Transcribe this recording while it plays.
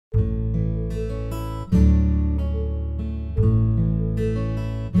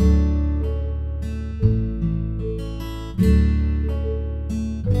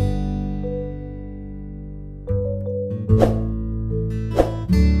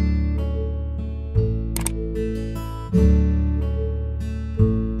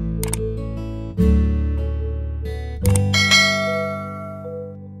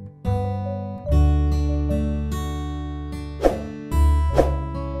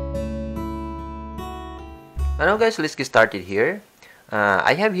Now guys, let's get started here.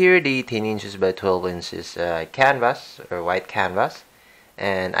 I have here the 10 inches by 12 inches canvas or white canvas,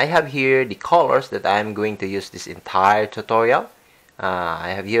 and I have here the colors that I'm going to use this entire tutorial. I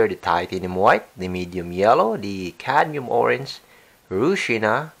have here the titanium white, the medium yellow, the cadmium orange,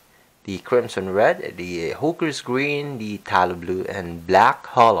 Sienna, the crimson red, the hooker's green, the phthalo blue, and black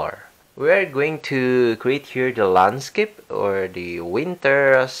color. We're going to create here the landscape or the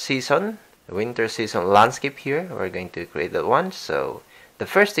winter season landscape here. We're going to create that one. So the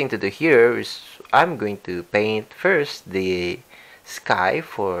first thing to do here is I'm going to paint first the sky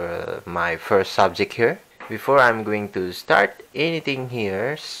for my first subject here. Before I'm going to start anything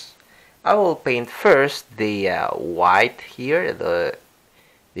here, I will paint first the white here,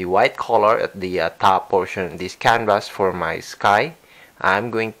 the white color at the top portion of this canvas for my sky.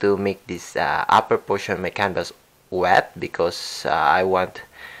 I'm going to make this upper portion of my canvas wet because I want,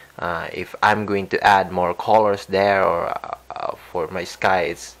 if I'm going to add more colors there or for my sky,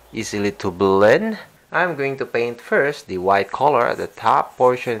 it's easily to blend. I'm going to paint first the white color at the top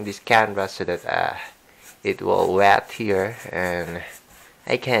portion of this canvas so that it will wet here and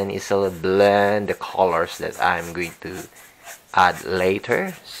I can easily blend the colors that I'm going to add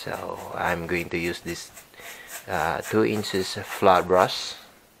later. So I'm going to use this 2 inches flat brush.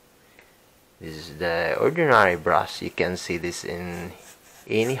 This is the ordinary brush. You can see this in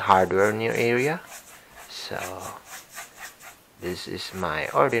any hardware in your area. So this is my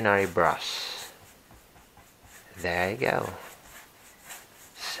ordinary brush. There you go.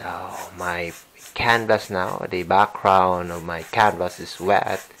 So my canvas now, the background of my canvas is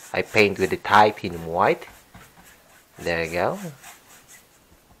wet. I paint with the titanium white. There you go.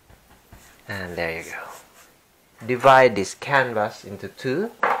 And there you go. Divide this canvas into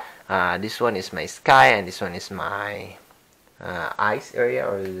two. This one is my sky and this one is my ice area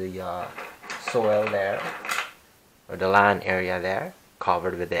or the soil there, or the land area there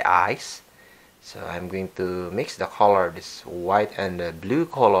covered with the ice. So I'm going to mix the color, this white and the blue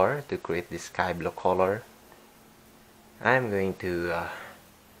color, to create this sky blue color. I'm going to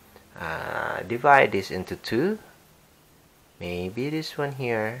divide this into two. Maybe this one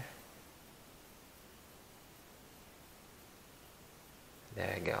here.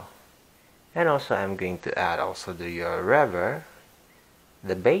 There you go. And also I'm going to add also the river,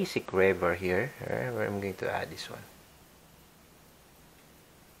 the basic river here, where I'm going to add this one.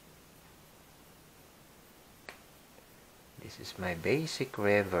 This is my basic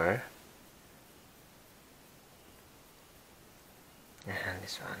river. And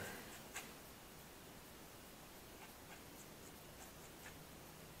this one.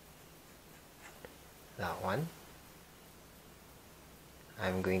 That one.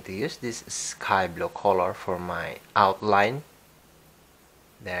 I'm going to use this sky blue color for my outline.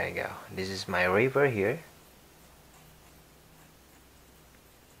 There you go. This is my river here.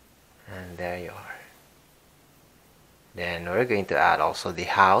 And there you are. Then we're going to add also the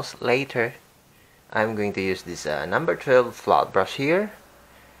house later. I'm going to use this number 12 flat brush here.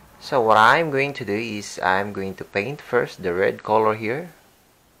 So what I'm going to do is I'm going to paint first the red color here.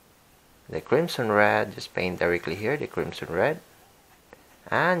 The crimson red, just paint directly here, the crimson red.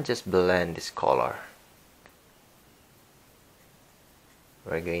 And just blend this color.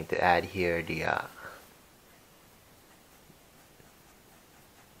 We're going to add here the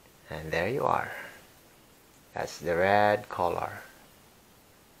and there you are. That's the red color.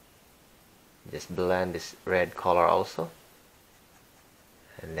 Just blend this red color also.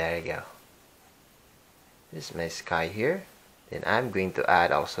 And there you go. This is my sky here. Then I'm going to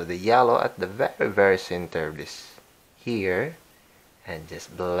add also the yellow at the very center of this here. And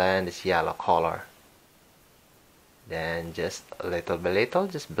just blend this yellow color. Then just little by little,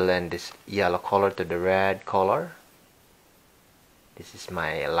 just blend this yellow color to the red color. This is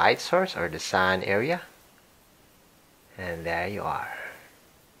my light source or the sun area. And there you are.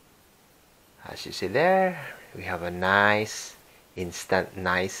 As you see there, we have a nice, instant,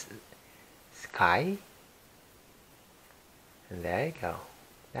 nice sky. And there you go.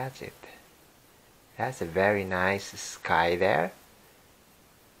 That's it. That's a very nice sky there.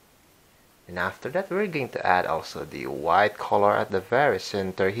 And after that, we're going to add also the white color at the very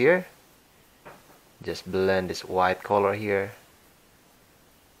center here. Just blend this white color here.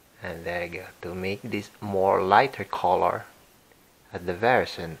 And there you go, to make this more lighter color at the very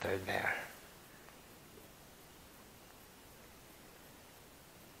center there.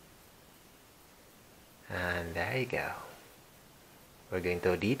 And there you go. We're going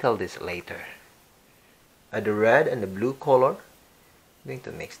to detail this later. Add the red and the blue color. I'm going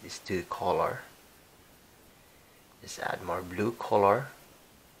to mix these two color. Just add more blue color.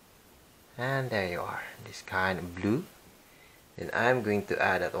 And there you are, this kind of blue. Then I'm going to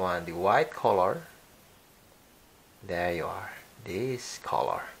add that one, the white color. There you are, this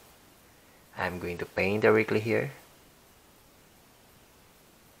color. I'm going to paint directly here.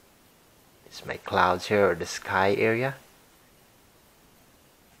 It's my clouds here, or the sky area.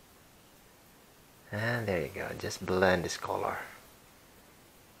 And there you go, just blend this color.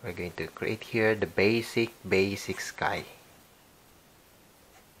 We're going to create here the basic sky.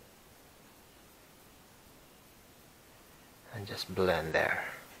 And just blend there.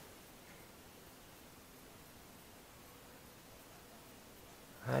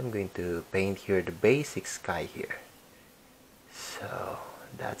 I'm going to paint here the basic sky here. So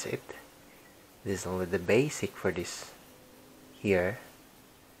that's it. This is only the basic for this here.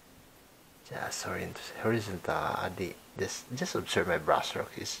 Just horizontal. Just observe my brush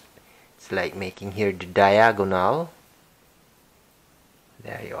stroke. It's like making here the diagonal.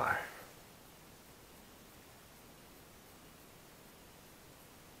 There you are.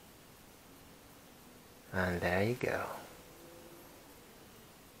 And there you go.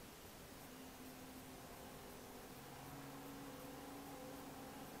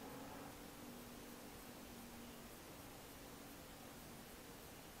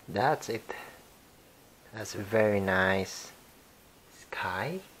 That's it. That's a very nice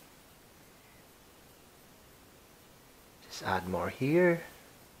sky. Just add more here.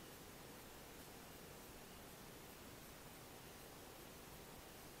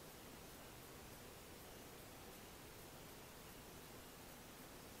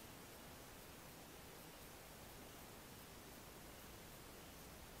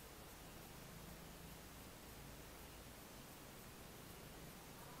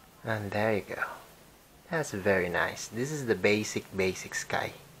 And there you go. That's very nice. This is the basic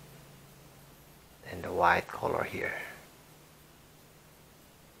sky. And the white color here.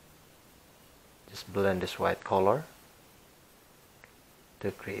 Just blend this white color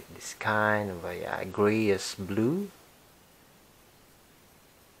to create this kind of a grayish blue.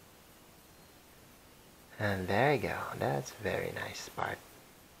 And there you go. That's very nice part.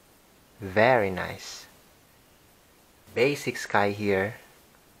 Very nice. Basic sky here.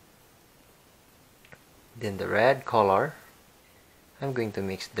 Then the red color, I'm going to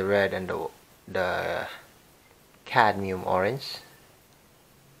mix the red and the cadmium orange.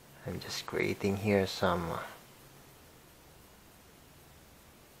 I'm just creating here some,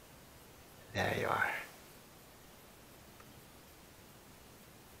 there you are.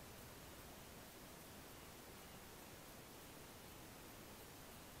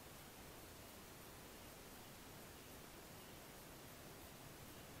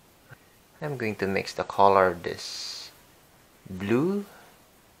 I'm going to mix the color of this blue,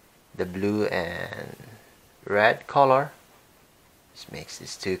 the blue and red color. Just mix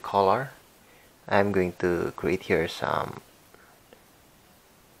these two color. I'm going to create here some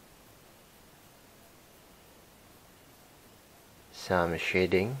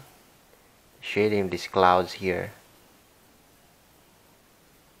shading these clouds here.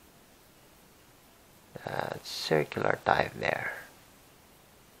 Circular type there.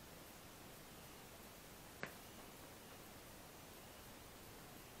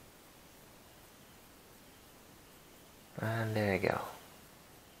 And there you go.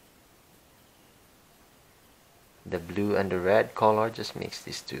 The blue and the red color, just mix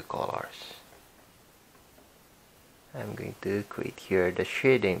these two colors. I'm going to create here the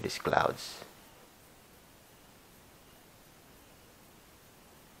shading of these clouds.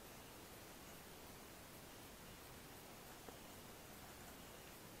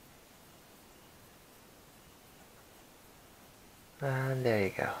 And there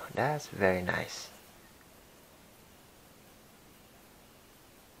you go. That's very nice.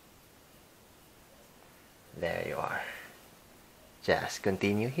 There you are. Just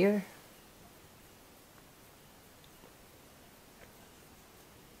continue here.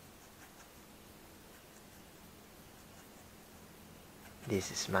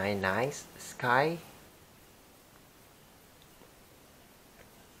 This is my nice sky.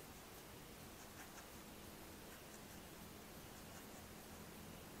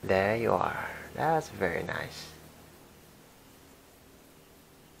 There you are. That's very nice.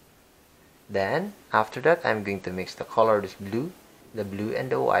 Then after that, I'm going to mix the color, this blue, the blue and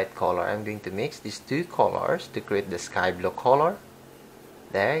the white color. I'm going to mix these two colors to create the sky blue color.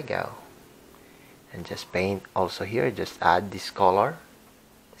 There you go. And just paint also here, just add this color,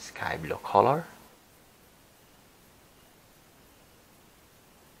 sky blue color.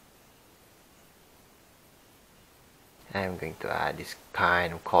 I'm going to add this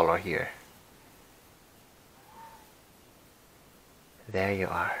kind of color here. There you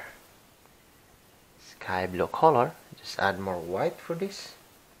are. sky blue color. Just add more white for this.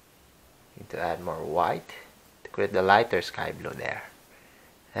 Need to add more white to create the lighter sky blue there.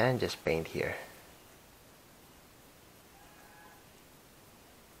 And just paint here.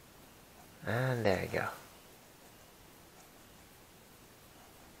 And there you go.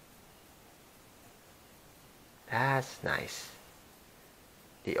 That's nice.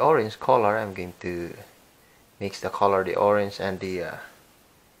 The orange color, I'm going to mix the color, the orange and the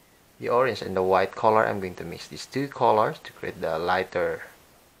orange and the white color. I'm going to mix these two colors to create the lighter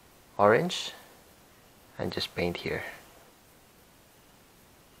orange, and just paint here.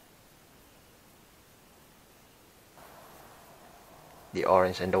 The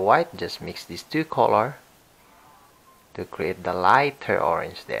orange and the white, just mix these two colors to create the lighter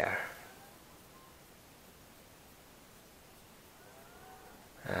orange there.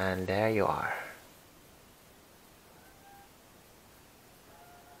 And there you are.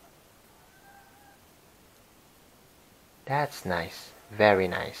 That's nice, very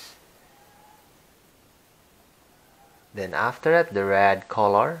nice. Then after that, the red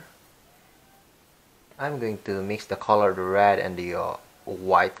color. I'm going to mix the color, the red and the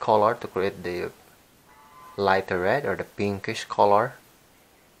white color to create the lighter red or the pinkish color.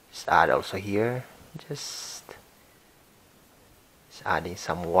 Just add also here, just adding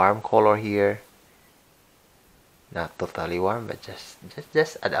some warm color here. Not totally warm, but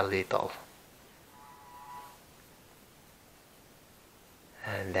just add a little.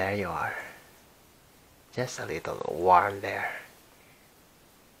 And there you are. Just a little warm there.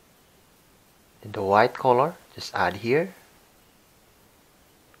 And the white color, just add here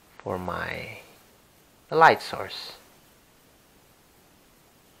for the light source.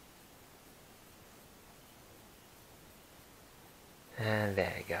 And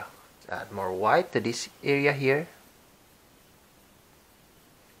there you go. Let's add more white to this area here.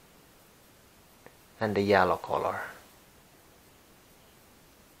 And the yellow color.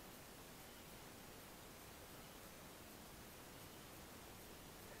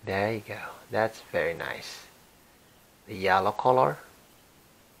 There you go. That's very nice. The yellow color.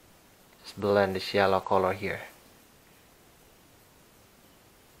 Just blend this yellow color here.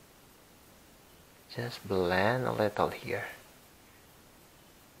 Just blend a little here.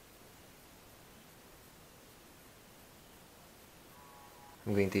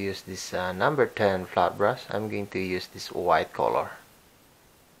 I'm going to use this number 10 flat brush. I'm going to use this white color.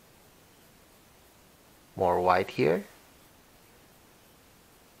 More white here.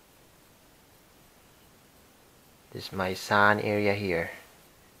 This is my sun area here.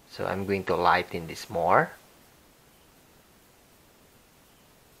 So I'm going to lighten this more.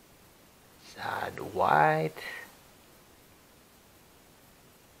 Let's add white.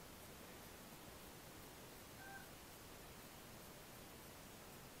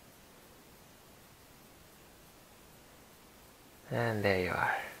 And there you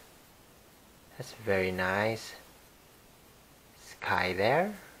are. That's very nice. Sky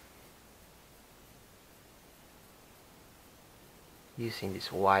there. Using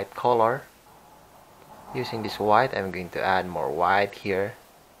this white color. Using this white, I'm going to add more white here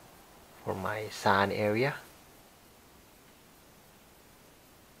for my sun area.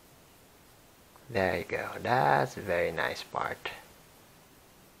 There you go. That's a very nice part.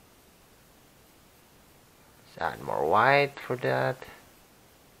 Let's add more white for that.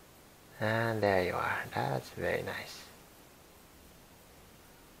 And there you are. That's very nice.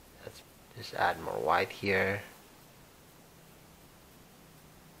 Let's just add more white here.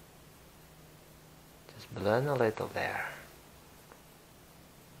 Just blend a little there.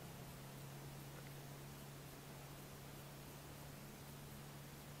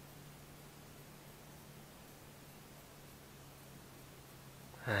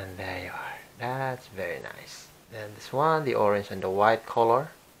 And there you are. That's very nice. Then this one, the orange and the white color,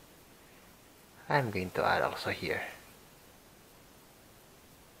 I'm going to add also here.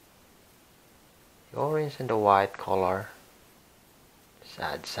 The orange and the white color, just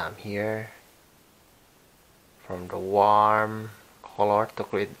add some here. From the warm color to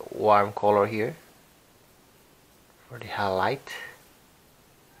create warm color here for the highlight.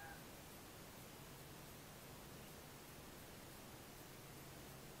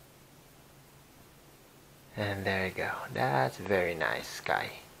 And there you go. That's very nice sky.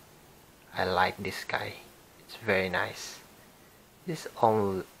 I like this sky. It's very nice. This is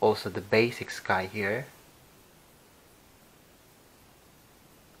also the basic sky here.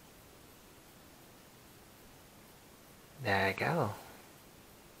 There you go.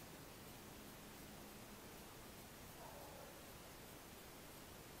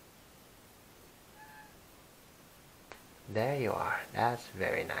 There you are. That's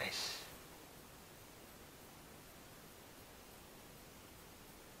very nice.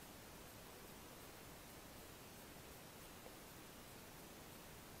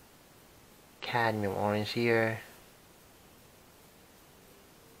 cadmium orange here.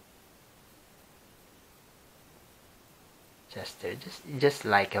 Just there, just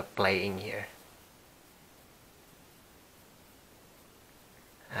like a playing here.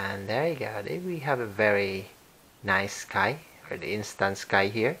 And there you go. There we have a very nice sky, or the instant sky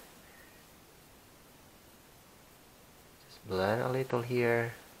here. Just blend a little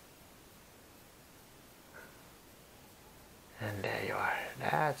here. And there you are.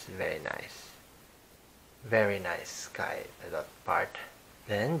 That's very nice. Very nice sky, that part.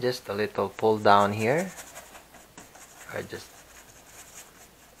 Then just a little pull down here. Or just,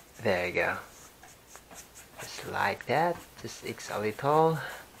 there you go. Just like that. Just X a little.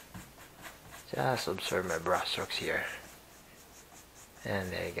 Just observe my brush strokes here.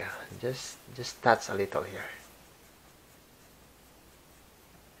 And there you go. Just touch a little here.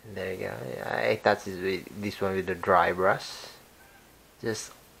 And there you go. I touch this one with the dry brush.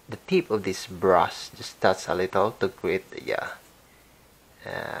 Just the tip of this brush. Just touch a little to create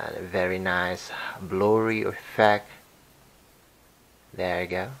a very nice blurry effect. There you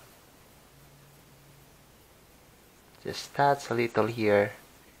go. Just touch a little here.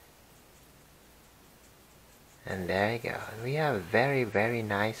 And there you go. We have a very, very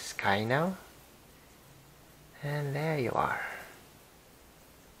nice sky now. And there you are.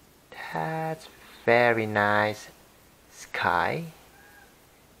 That's very nice sky.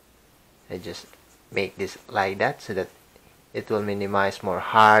 I just make this like that so that it will minimize more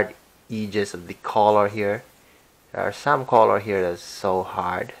hard edges of the color here. There are some color here that's so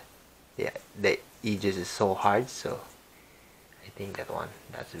hard. Yeah, the edges is so hard, so I think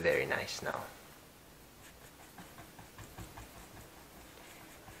that's very nice now.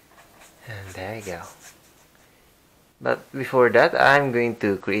 And there you go. But before that, I'm going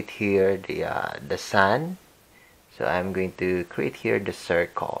to create here the sun. So I'm going to create here the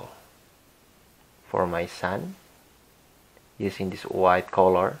circle for my sun using this white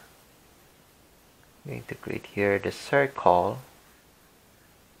color. I'm going to create here the circle.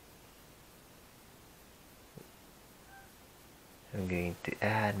 I'm going to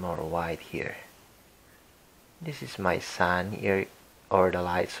add more white here. This is my sun here, or the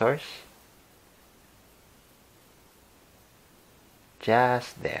light source.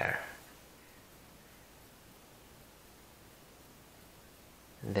 Just there.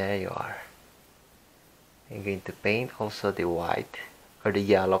 There you are. I'm going to paint also the white or the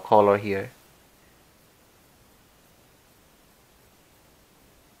yellow color here.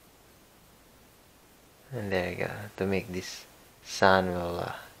 And there you go. To make this sun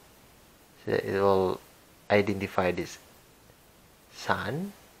will so it will identify this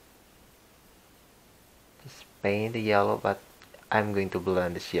sun. Just paint the yellow, but I'm going to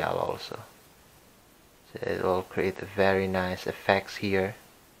blend this yellow also. So it will create a very nice effects here.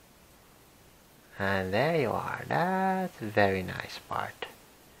 And there you are. That's a very nice part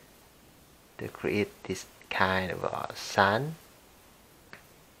to create this kind of sun.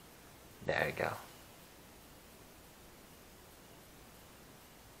 There you go.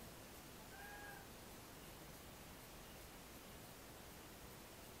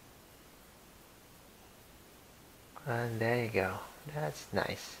 And there you go. That's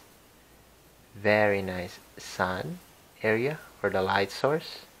nice. Very nice sun area for the light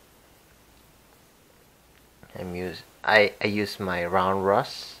source. I use my round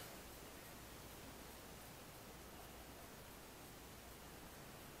brush.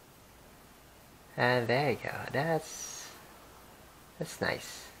 And there you go. That's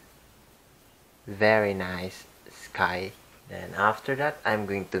nice. Very nice sky. Then after that, I'm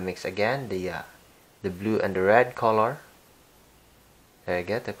going to mix again the blue and the red color. There you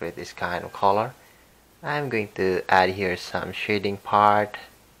go, to create this kind of color. I'm going to add here some shading part,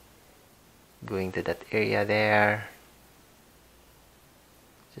 going to that area there.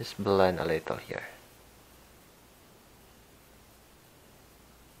 Just blend a little here.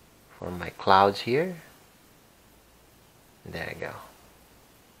 For my clouds here. There you go.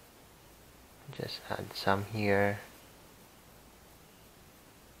 Just add some here.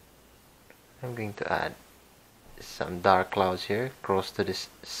 I'm going to add some dark clouds here close to this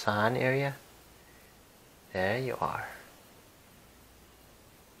sun area. There you are.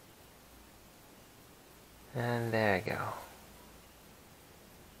 And there you go.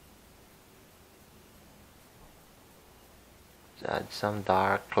 Just add some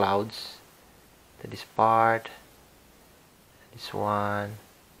dark clouds to this part, this one.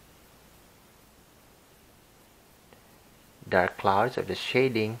 Dark clouds, or the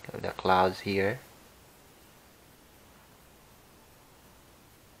shading of the clouds here.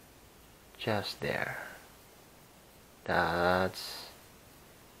 Just there. That's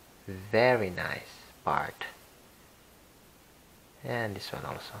very nice part. And this one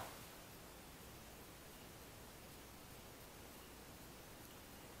also.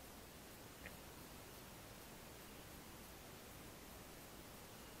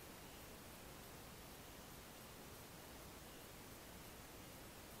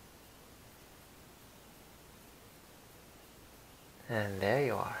 And there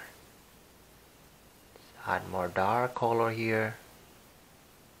you are. Let's add more dark color here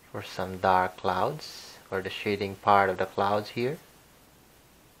for some dark clouds, or the shading part of the clouds here.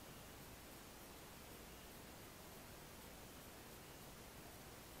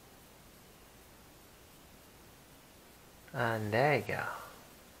 And there you go.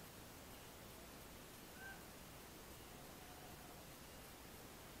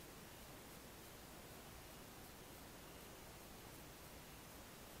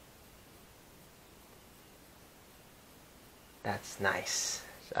 That's nice.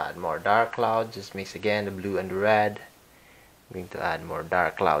 Let's add more dark clouds. Just mix again the blue and the red. I'm going to add more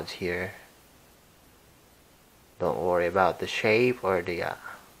dark clouds here. Don't worry about the shape or the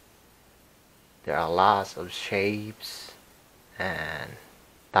there are lots of shapes and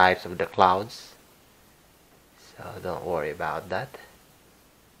types of the clouds, so don't worry about that.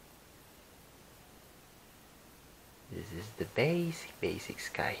 This is the basic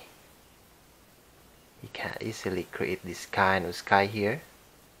sky. You can easily create this kind of sky here.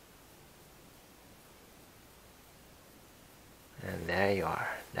 And there you are.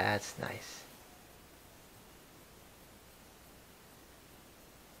 That's nice.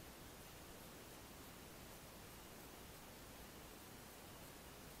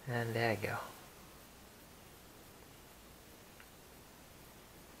 And there you go.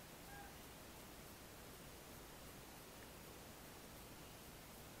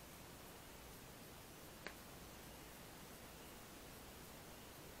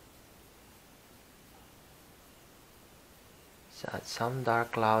 Let's add some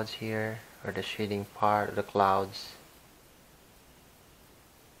dark clouds here, or the shading part of the clouds.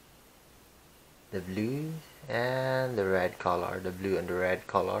 The blue and the red color, the blue and the red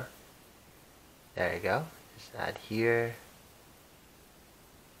color. There you go. Just add here.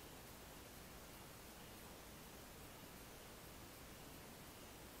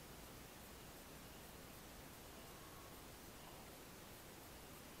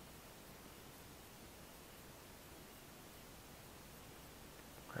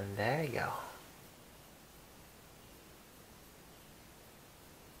 And there you go.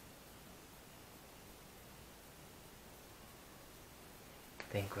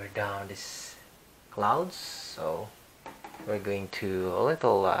 I think we're done this clouds, so we're going to a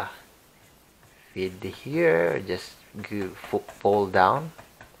little feed here, just fold down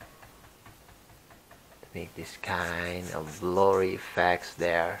to make this kind of blurry effects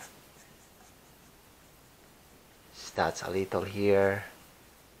there. Starts a little here,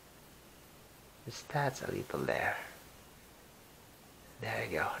 starts a little there. There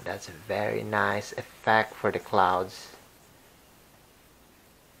you go. That's a very nice effect for the clouds.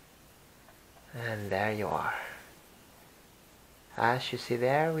 And there you are. As you see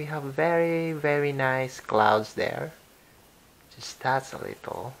there, we have very nice clouds there. Just that's a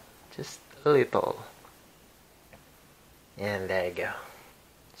little, just a little. And there you go.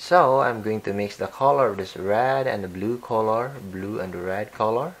 So I'm going to mix the color of this red and the blue color, blue and the red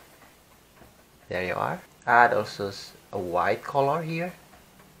color. There you are. Add also a white color here.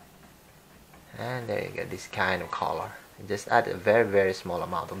 And there you go, this kind of color. Just add a very small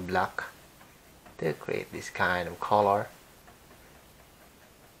amount of black to create this kind of color.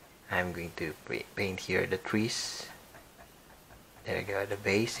 I'm going to paint here the trees. There you go, the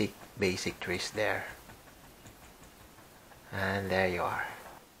basic trees there. And there you are.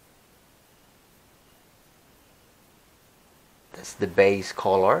 That's the base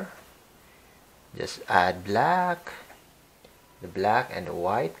color. Just add black, the black and the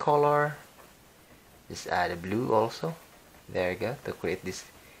white color. Just add a blue also. There you go, to create this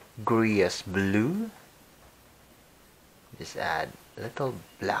greenish blue. Just add a little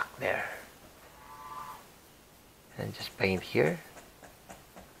black there. And just paint here.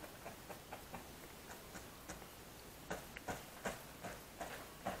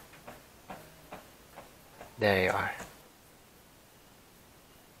 There you are.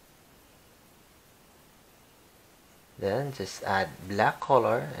 Then just add black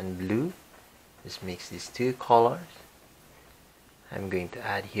color and blue. Just mix these two colors. I'm going to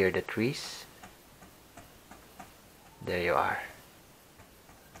add here the trees. There you are.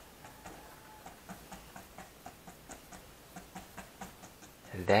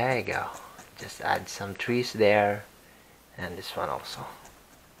 And there you go. Just add some trees there, and this one also.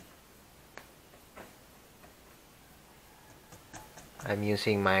 I'm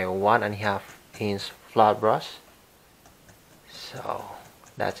using my 1.5-inch flat brush. So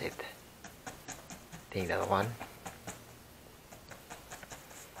that's it. I think that one.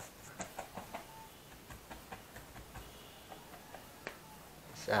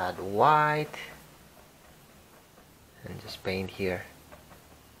 Let's add white and just paint here.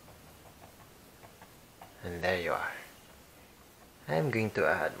 And there you are. I'm going to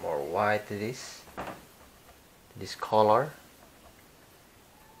add more white to this color,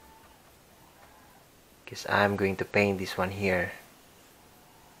 because I'm going to paint this one here.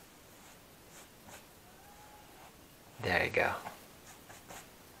 There you go.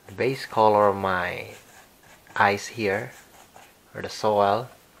 The base color of my ice here, or the soil,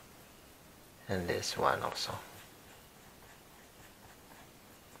 and this one also.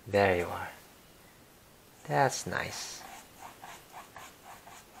 There you are. That's nice.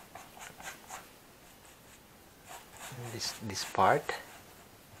 This part,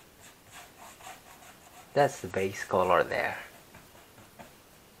 that's the base color there.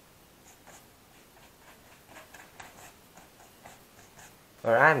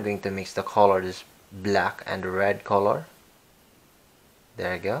 Or I'm going to mix the color, this black and red color.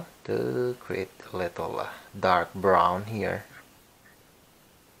 There you go, to create a little dark brown here.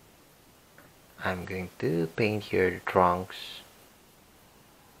 I'm going to paint here the trunks,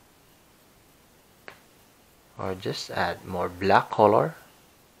 or just add more black color.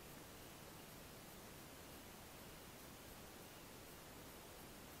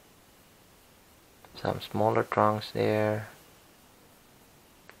 Some smaller trunks there.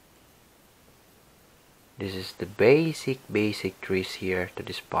 This is the basic trees here to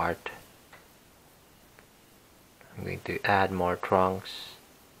this part. I'm going to add more trunks.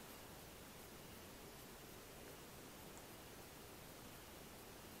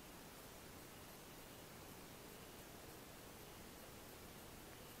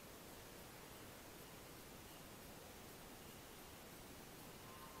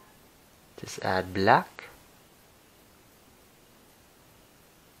 Just add black.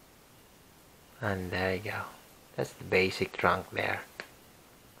 And there you go. That's the basic trunk there.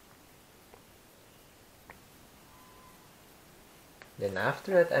 Then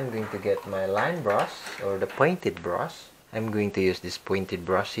after that, I'm going to get my line brush, or the pointed brush. I'm going to use this pointed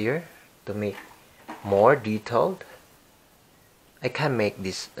brush here to make more detailed. I can make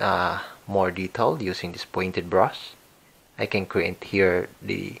this more detailed using this pointed brush. I can create here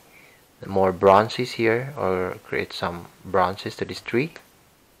the more bronzes here, or create some bronzes to this tree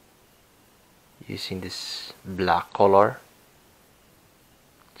using this black color.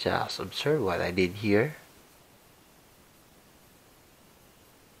 Just observe what I did here.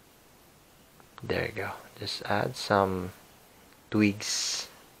 There you go. Just add some twigs.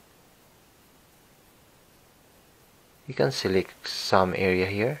 You can select some area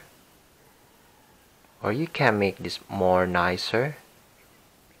here, or you can make this more nicer,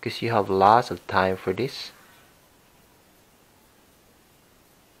 because you have lots of time for this.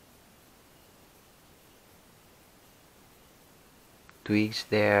 Twigs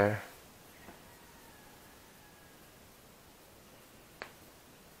there.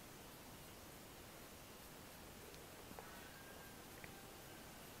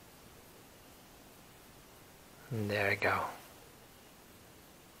 And there you go.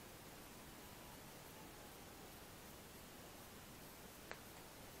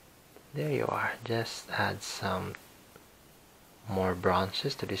 There you are. Just add some more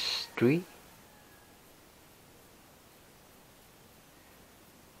branches to this tree.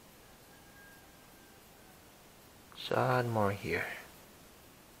 So add more here.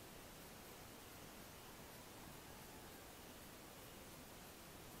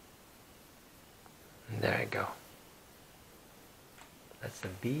 And there you go. That's the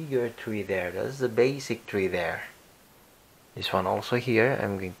bigger tree there. That's the basic tree there. This one also here,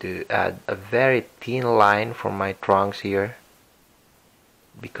 I'm going to add a very thin line for my trunks here,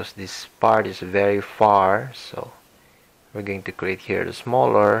 because this part is very far. So we're going to create here the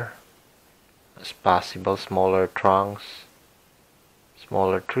smaller as possible, smaller trunks,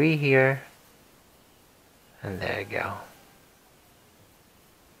 smaller tree here, and there you go.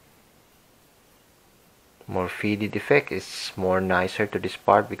 More faded effect is more nicer to this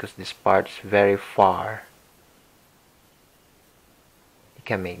part, because this part is very far. You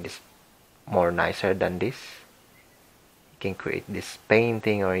can make this more nicer than this. You can create this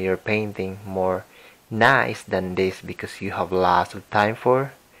painting, or your painting more nice than this, because you have lots of time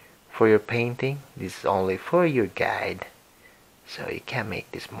for your painting. This is only for your guide, so you can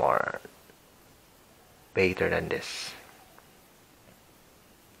make this more better than this.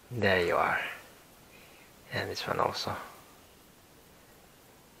 There you are. And this one also.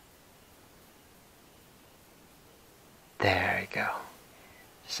 There you go.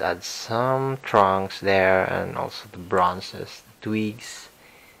 Just add some trunks there, and also the branches, the twigs.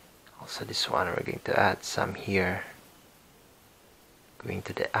 Also this one we're going to add some here. Going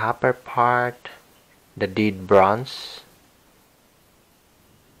to the upper part, the dead bronze.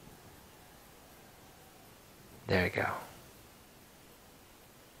 There you go.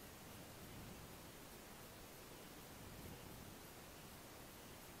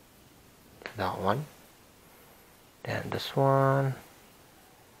 That one. Then this one.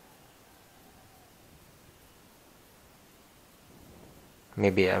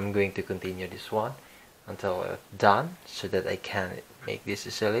 Maybe I'm going to continue this one until it's done, so that I can make this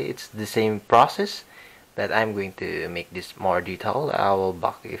easily. It's the same process, but I'm going to make this more detailed. I will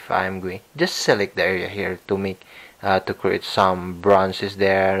back if I'm going just select the area here to make to create some branches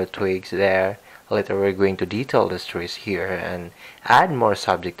there, the twigs there. Later we're going to detail the trees here and add more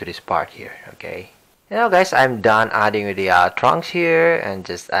subject to this part here. Okay. Now guys, I'm done adding with the trunks here, and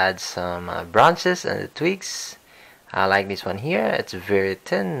just add some branches and the twigs. I like this one here. It's very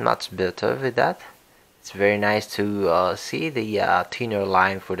thin, much better with that. It's very nice to see the thinner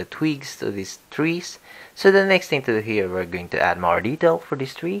line for the twigs to these trees. So the next thing to do here, we're going to add more detail for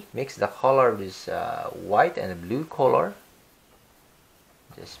this tree. Mix the color of this white and the blue color.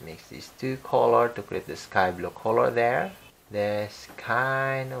 Just mix these two colors to create the sky blue color there. This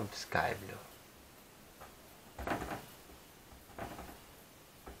kind of sky blue.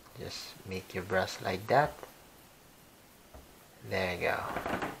 Just make your brush like that. There you go.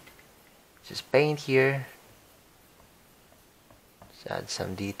 Just paint here. Just add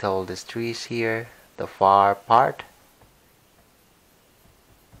some detail these trees here, the far part.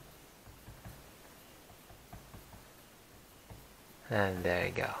 And there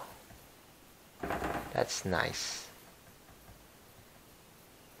you go. That's nice.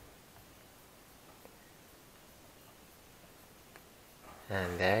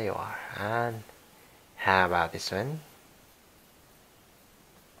 And there you are. And how about this one?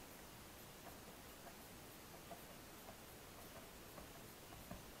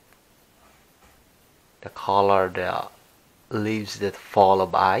 The color, the leaves that fall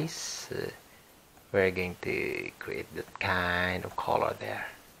of ice, we're going to create that kind of color there.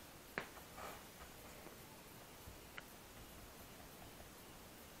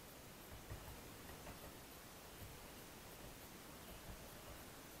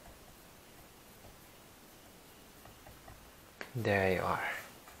 There you are.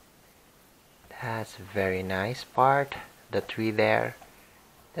 That's a very nice part. The tree there,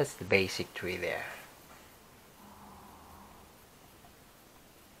 that's the basic tree there.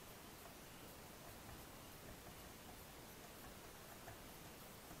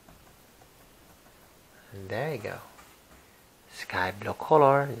 And there you go. Sky blue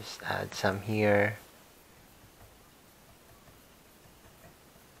color, just add some here.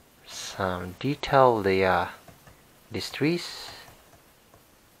 Some detail these trees.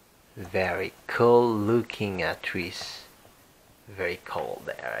 Very cool looking trees. Very cold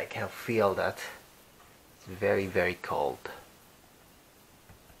there. I can feel that. It's very, very cold.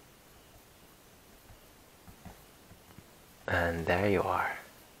 And there you are.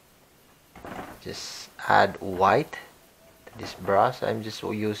 Just add white to this brush. I'm just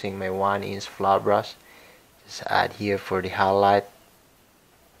using my 1-inch flat brush. Just add here for the highlight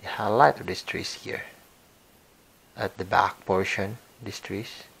of these trees here at the back portion, these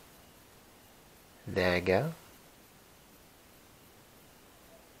trees. There you go.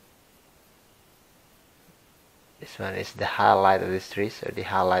 This one is the highlight of these trees, or the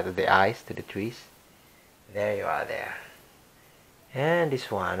highlight of the eyes to the trees. There you are there. And this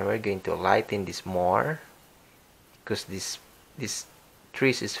one, we're going to lighten this more, because this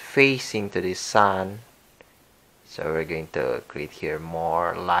trees is facing to the sun. So we're going to create here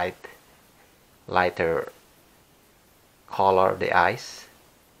more lighter color of the eyes.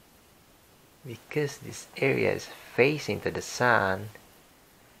 Because this area is facing to the sun,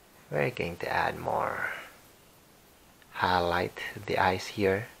 we're going to add more highlight of the eyes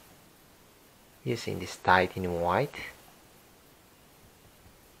here using this titanium white.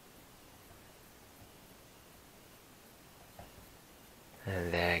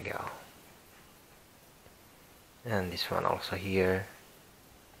 And there you go. And this one also here.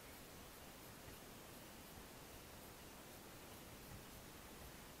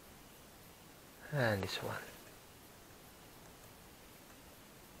 And this one.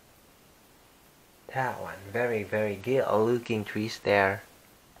 That one. Very, very good looking trees there.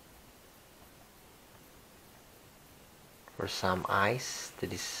 For some eyes to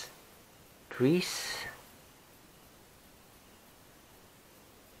these trees.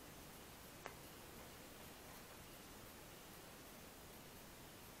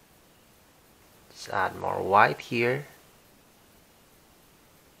 Let's add more white here.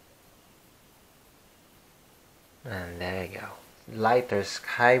 And there you go. Lighter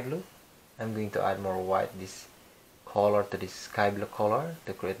sky blue. I'm going to add more white this color to this sky blue color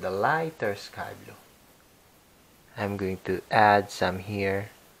to create the lighter sky blue. I'm going to add some here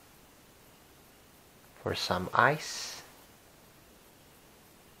for some ice.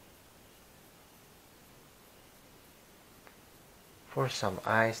 For some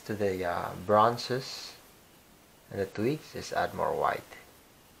ice to the bronzes and the twigs, just add more white.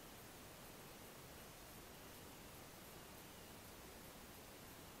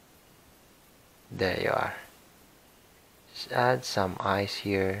 There you are. Just add some ice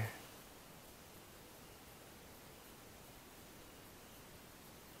here.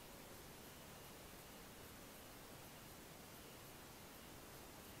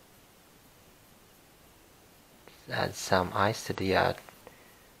 Just add some ice to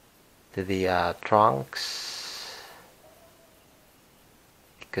the trunks,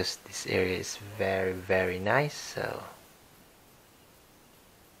 because this area is very nice. So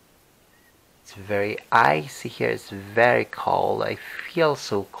it's very icy here. It's very cold. I feel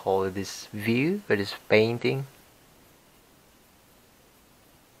so cold with this view, with this painting.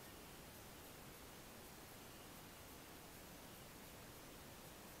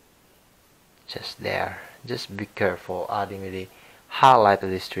 Just there. Just be careful adding the highlight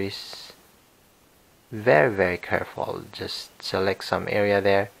of these trees. Very careful. Just select some area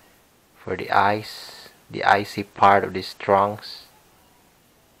there for the ice, the icy part of these trunks.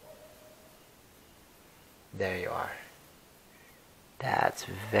 There you are. That's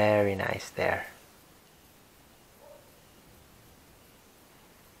very nice there.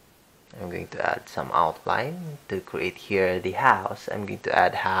 I'm going to add some outline to create here the house. I'm going to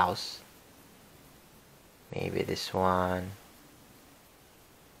add house. Maybe this one.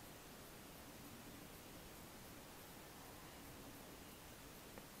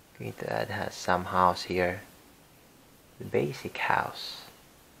 Going to add some house here. The basic house.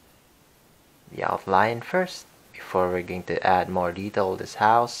 The outline first before we're going to add more detail to this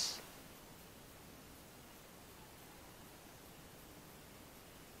house.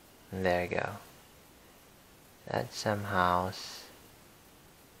 And there you go. Add some house.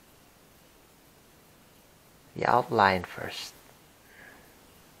 The outline first.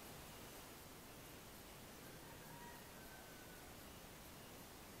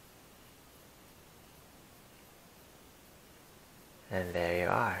 And there you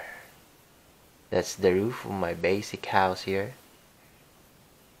are. That's the roof of my basic house here.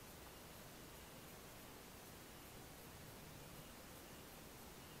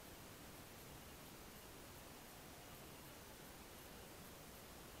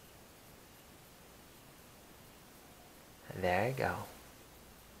 And there you go.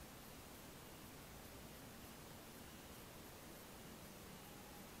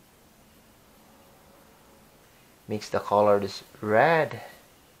 Mix the color this red,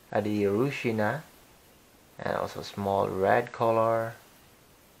 the ruchina, and also small red color.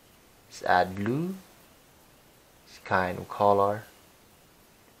 Let's add blue, this kind of color.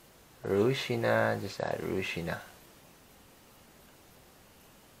 Ruchina, just add ruchina.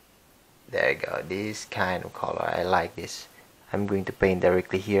 There you go, this kind of color. I like this. I'm going to paint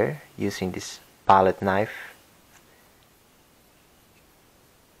directly here using this palette knife.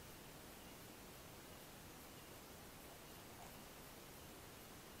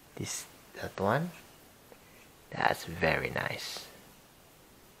 That one. That's very nice.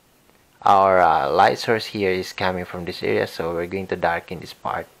 Our light source here is coming from this area, so we're going to darken this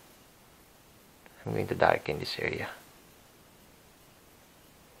part. I'm going to darken this area.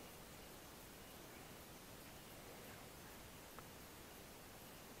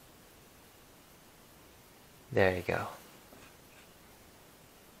 There you go.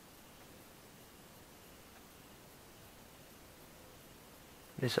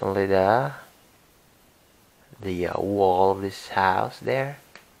 There's only the wall of this house there.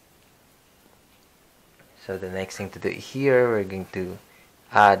 So the next thing to do here, we're going to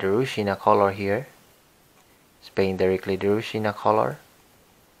add the ruchina color here. Let's paint directly the ruchina color.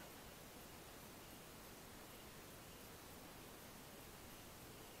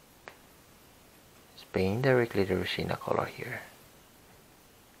 Let's paint directly the ruchina color here.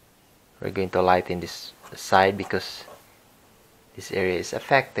 We're going to lighten this side because this area is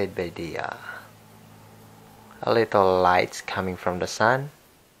affected by the a little lights coming from the sun.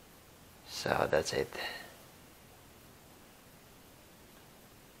 So that's it.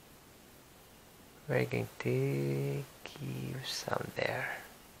 We're going to give some there.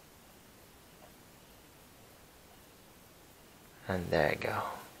 And there you go.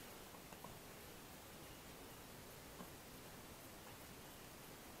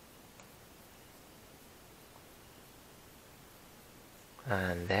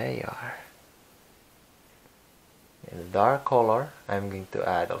 there you are. In the dark color, I'm going to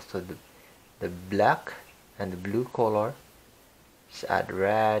add also the black and the blue color. Just add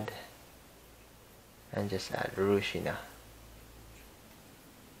red and just add ruchina.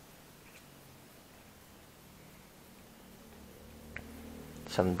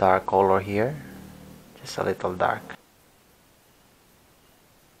 Some dark color here, just a little dark.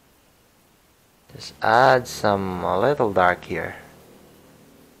 Just add some a little dark here.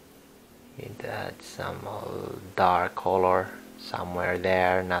 You need to add some dark color somewhere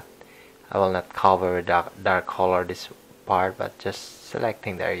there. I will not cover dark color this part, but just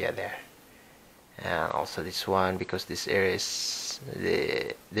selecting the area there. And also this one, because this area is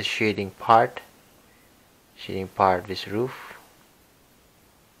the shading part of this roof.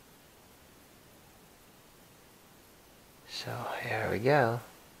 So here we go.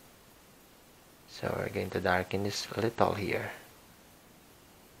 So we're going to darken this a little here.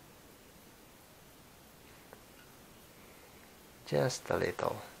 Just a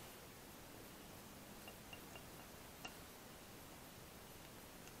little.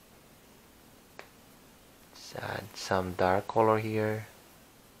 Just add some dark color here.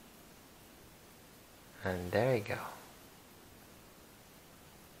 And there you go.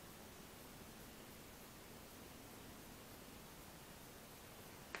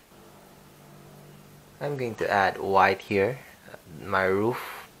 I'm going to add white here. My roof.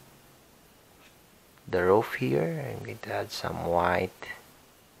 The roof here, I'm going to add some white.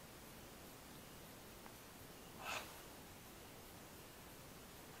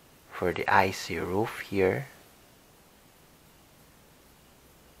 For the icy roof here.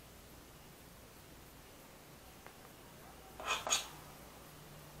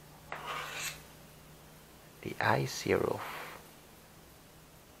 The icy roof.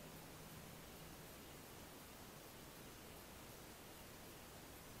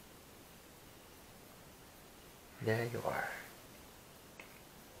 There you are.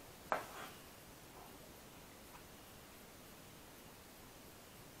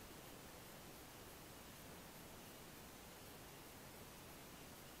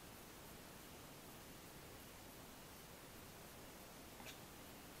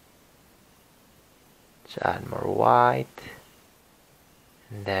 Just add more white.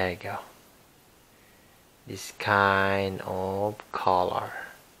 And there you go. This kind of color.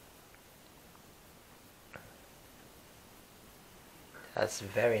 That's a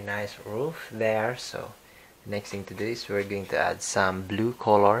very nice roof there. So the next thing to do is we're going to add some blue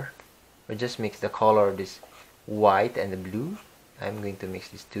color. We just mix the color of this white and the blue. I'm going to mix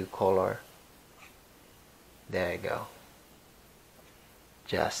these two color. There you go.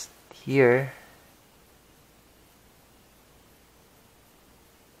 Just here.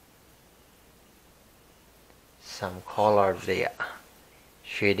 Some color of the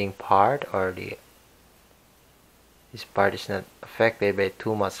shading part, or this part is not affected by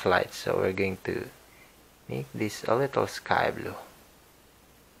too much light, so we're going to make this a little sky blue.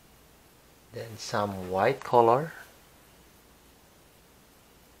 Then some white color.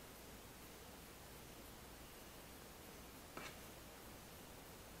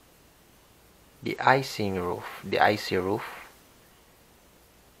 The icy roof.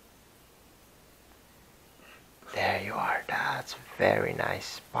 There you are. That's very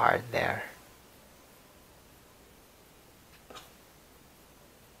nice part there.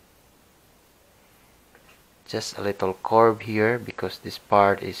 Just a little curve here because this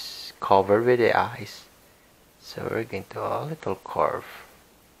part is covered with the ice. So we're going to a little curve.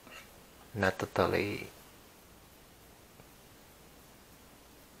 Not totally.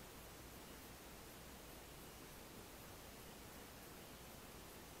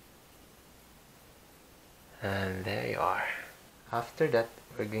 And there you are. After that,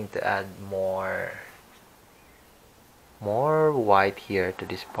 we're going to add more white here to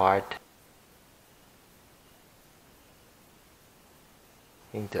this part.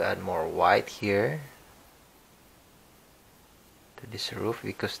 Going to add more white here to this roof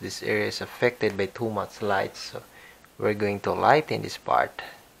because this area is affected by too much light, so we're going to lighten this part.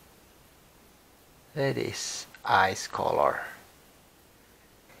 That is ice color.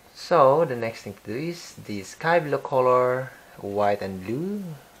 So the next thing to do is the sky blue color, white and blue.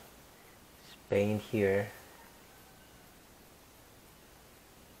 Just paint here.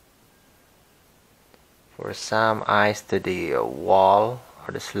 For some eyes to the wall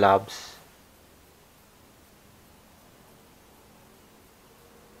or the slabs.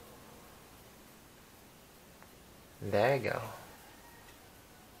 There you go.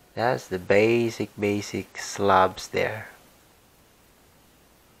 That's the basic slabs there.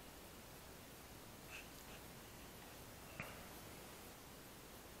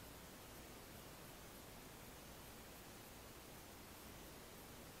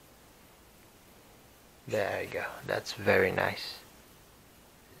 There you go. That's very nice.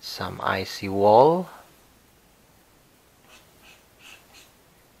 Some icy wall.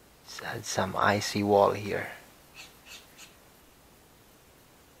 Let's add some icy wall here.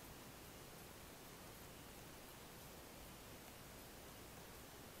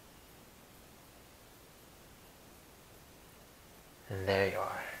 And there you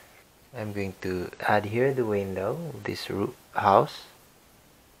are. I'm going to add here the window of this house.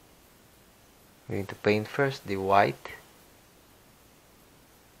 I'm going to paint first the white.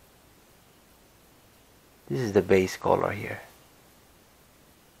 This is the base color here.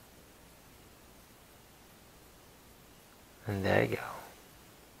 And there you go.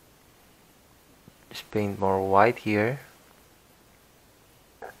 Just paint more white here.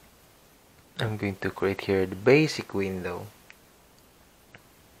 I'm going to create here the basic window.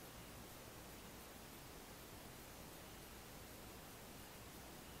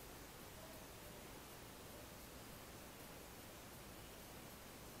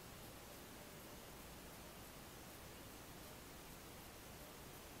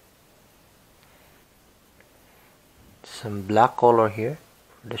 Some black color here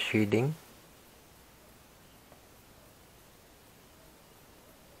for the shading.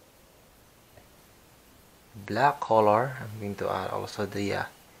 Black color. I'm going to add also the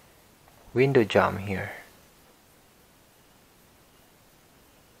window jamb here.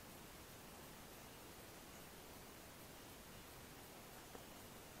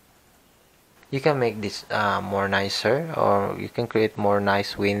 You can make this more nicer, or you can create more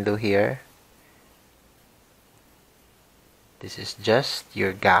nice window here. This is just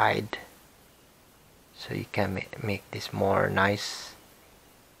your guide, so you can make this more nice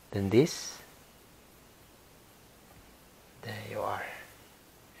than this. There you are.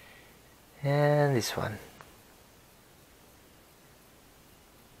 And this one.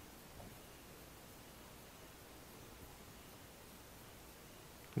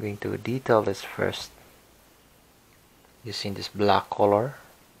 I'm going to detail this first using this black color.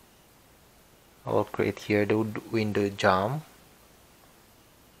 I will create here the window jamb.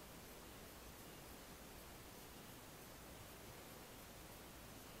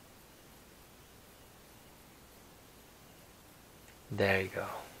 There you go.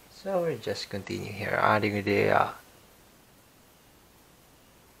 So we'll just continue here, adding the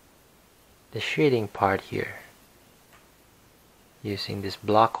shading part here using this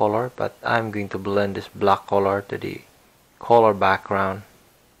black color, but I'm going to blend this black color to the color background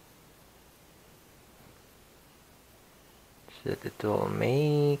so that it will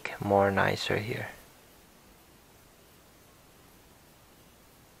make more nicer here.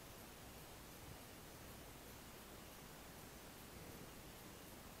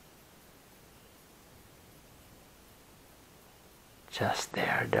 Just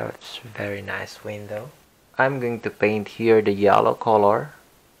there. That's very nice window. I'm going to paint here the yellow color.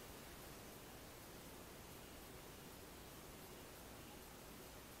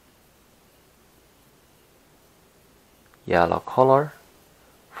 Yellow color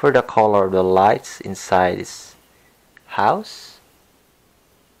for the color of the lights inside this house.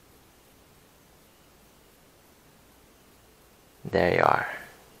 There you are.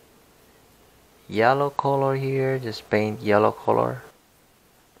 Yellow color here, just paint yellow color.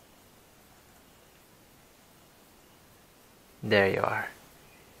 There you are.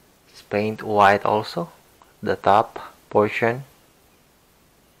 Just paint white also, the top portion.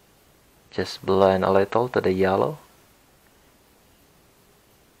 Just blend a little to the yellow.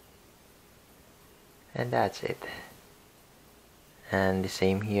 And that's it. And the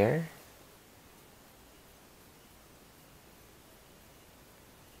same here.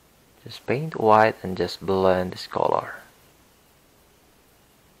 Just paint white and just blend this color.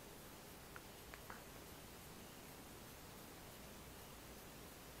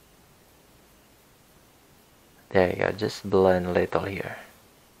 There you go, just blend a little here.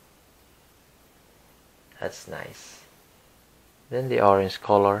 That's nice. Then the orange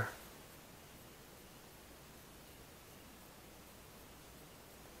color.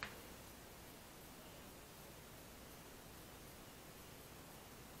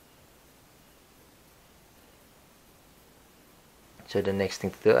 So the next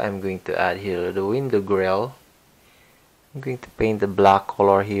thing to do, I'm going to add here the window grill. I'm going to paint the black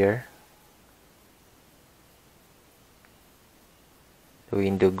color here. The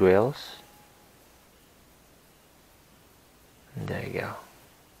window grills. And there you go.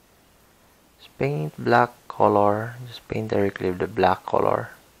 Just paint black color. Just paint directly with the black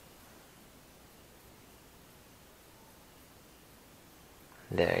color.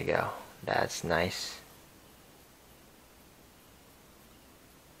 There you go. That's nice.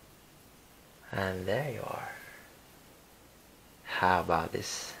 And there you are. How about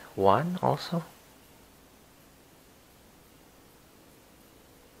this one also?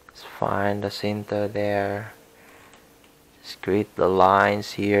 Let's find the center there. Just create the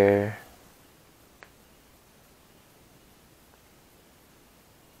lines here.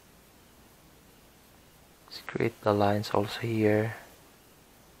 Let's create the lines also here.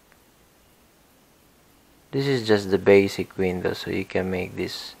 This is just the basic window, so you can make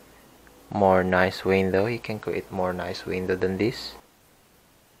this more nice window. You can create more nice window than this.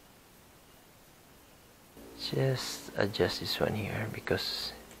 Just adjust this one here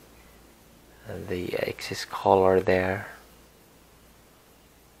because the excess color there.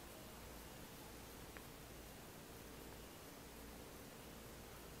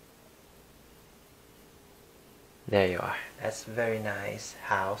 There you are. That's a very nice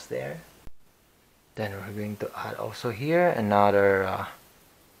house there. Then we're going to add also here another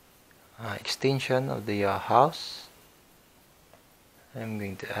extension of the house. I'm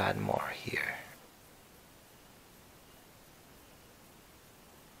going to add more here.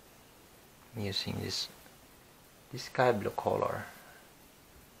 I'm using this sky blue color.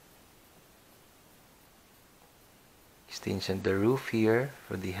 Extension of the roof here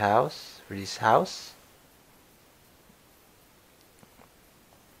for the house, for this house.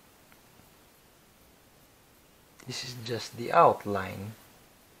 This is just the outline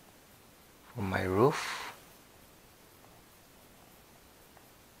for my roof.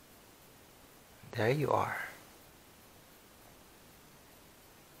 There you are.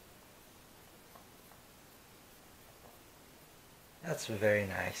 That's very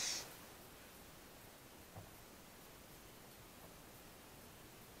nice.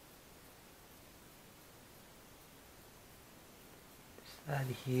 Just add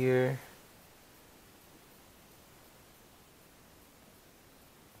here.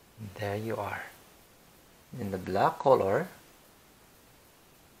 There you are. In the black color,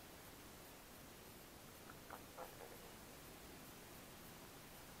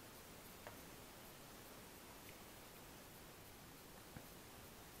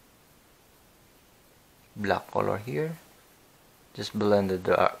 here, just blend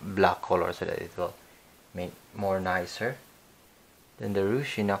the black color so that it will make more nicer. Then the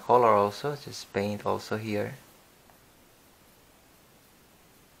Rushina color also, just paint also here.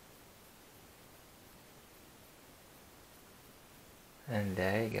 And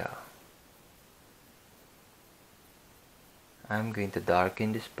there you go. I'm going to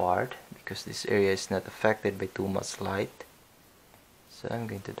darken this part because this area is not affected by too much light. So I'm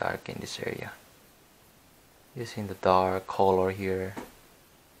going to darken this area using the dark color here.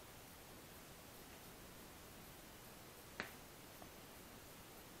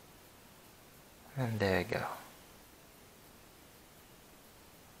 And there you go.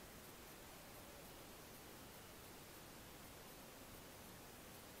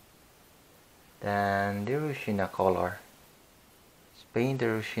 Then the Rushina color. Just paint the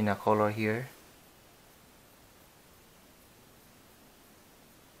Rushina color here.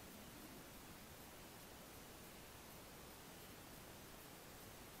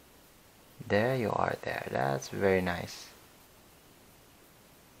 There you are there. That's very nice.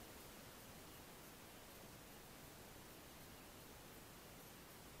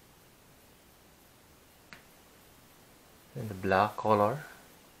 Then the black color.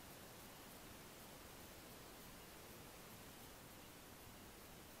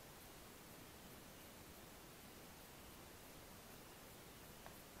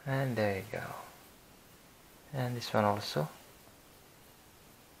 And there you go. And this one also.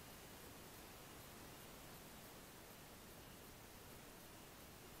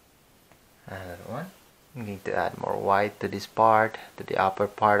 Another one. I'm going to add more white to this part, to the upper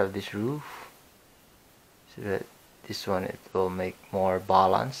part of this roof, so that this one it will make more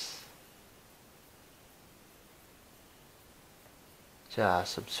balance.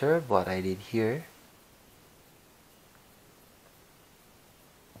 Just observe what I did here.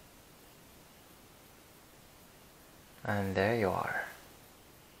 And there you are.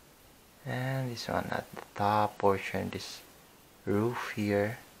 And this one at the top portion, this roof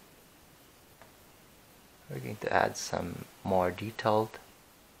here, we're going to add some more detailed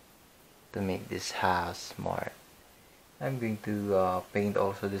to make this house more. I'm going to paint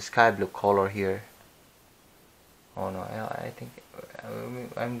also the sky blue color here. Oh no, I think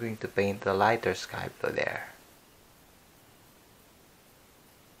I'm going to paint the lighter sky blue there.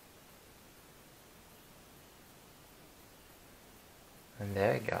 And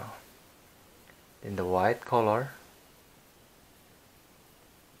there you go. Then the white color.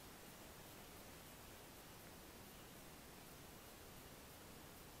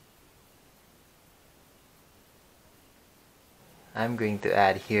 I'm going to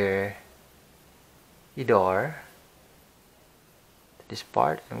add here the door. To this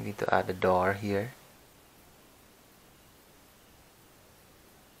part, I'm going to add a door here.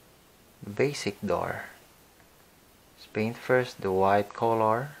 Basic door. Let's paint first the white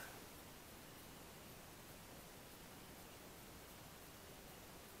color.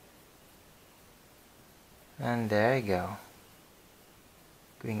 And there you go.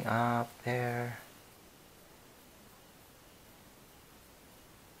 Going up there.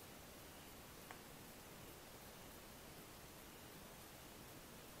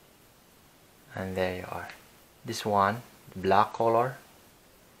 And there you are. This one, the black color,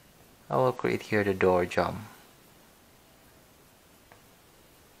 I will create here the door jump.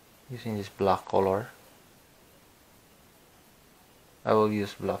 Using this black color. I will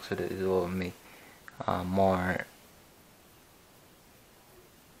use black so that it will make more.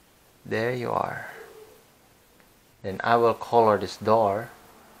 There you are. Then I will color this door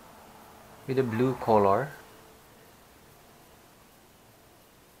with a blue color.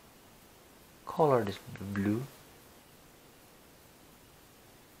 Color this blue.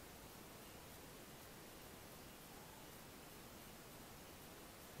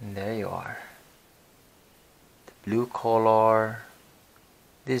 And there you are. The blue color.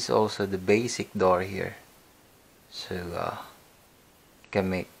 This is also the basic door here. So you can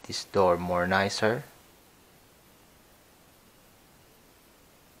make this door more nicer.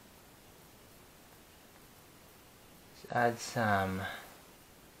 Let's add some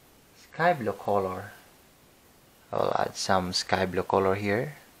sky blue color. I'll add some sky blue color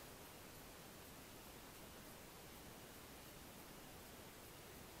here.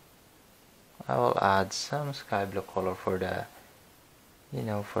 I will add some sky blue color for the,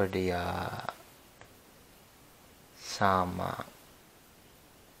 for the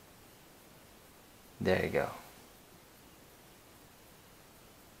there you go.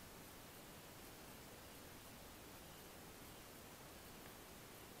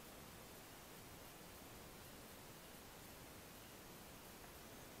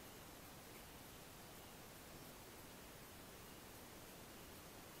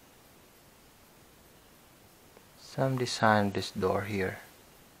 Some design this door here.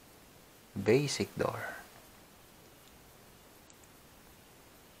 Basic door.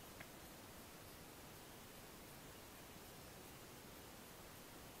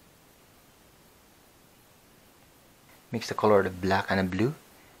 Mix the color of the black and the blue.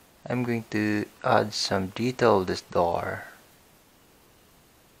 I'm going to add some detail to this door.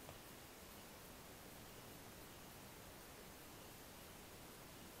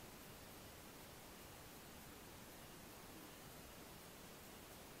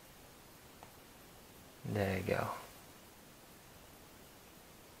 There you go.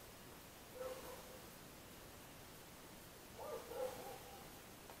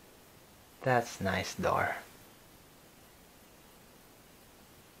 That's nice door.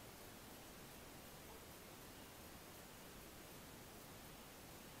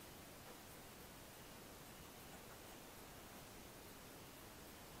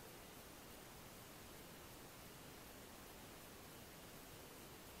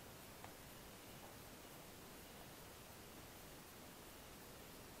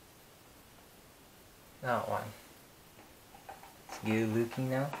 That one. It's good looking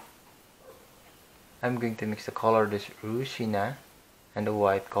now. I'm going to mix the color this Sienna and the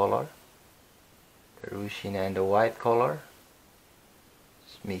white color. The Sienna and the white color.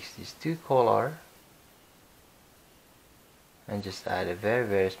 Just mix these two color and just add a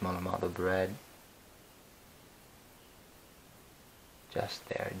very small amount of red. Just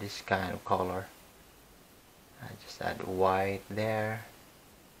there, this kind of color. I just add white there.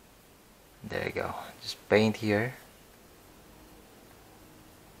 There you go. Just paint here.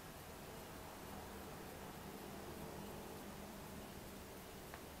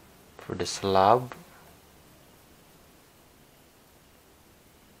 For the slab.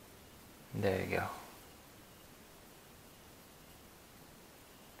 There you go.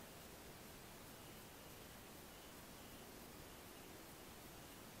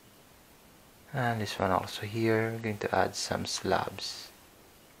 And this one also here. We're going to add some slabs.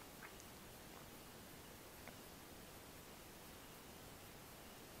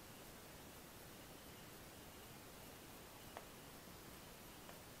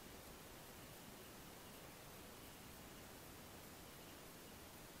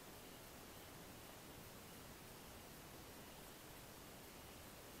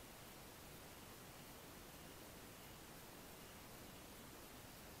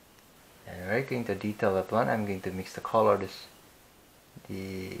 We're going to detail that one. I'm going to mix the color,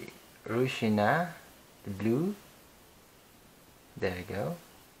 the Sienna, the blue, There you go.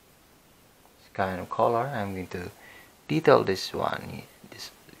 This kind of color. I'm going to detail this one,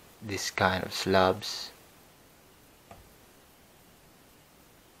 this kind of slabs.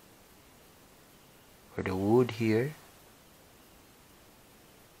 For the wood here.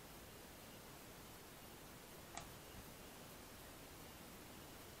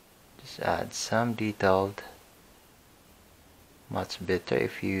 Just add some detailed. Much better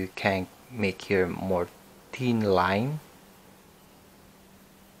if you can make here more thin line.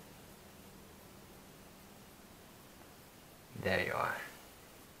 There you are.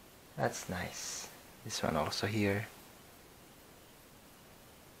 That's nice. This one also here.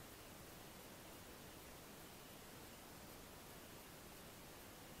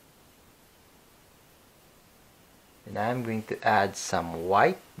 And I'm going to add some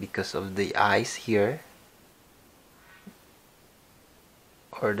white because of the eyes here.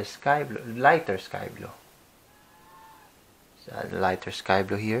 Or the sky blue, lighter sky blue. So add lighter sky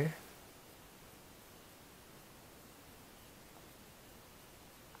blue here.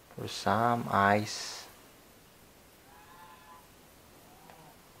 For some eyes.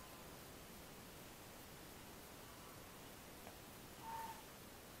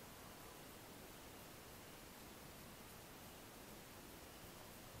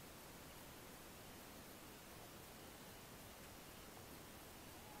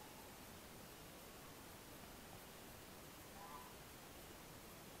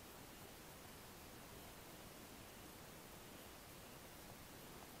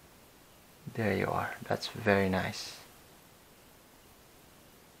 There you are. That's very nice.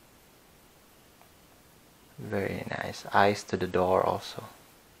 Very nice. Eyes to the door also.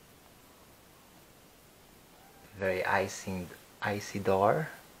 Very icy door.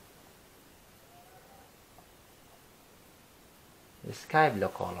 The sky blue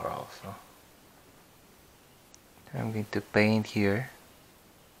color also. I'm going to paint here.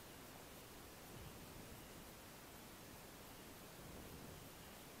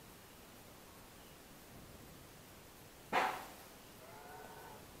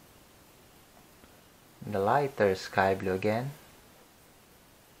 The lighter sky blue again.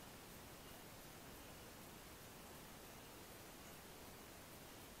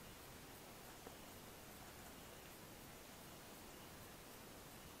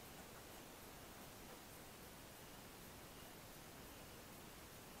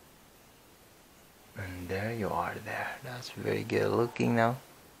 And there you are there. That's very good looking now.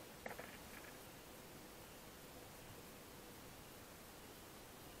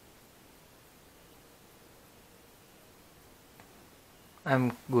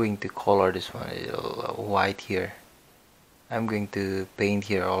 I'm going to color this one a little white here. I'm going to paint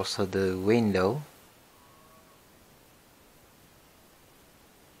here also the window.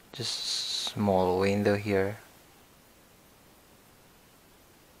 Just small window here.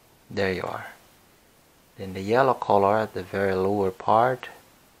 There you are. Then the yellow color at the very lower part.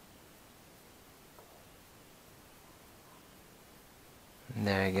 And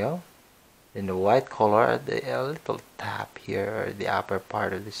there you go. Then the white color at the little tap here, or the upper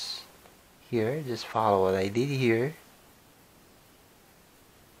part of this here. Just follow what I did here.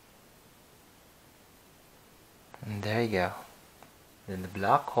 And there you go. Then the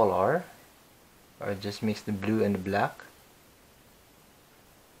black color, or just mix the blue and the black.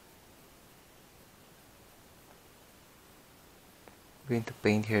 I'm going to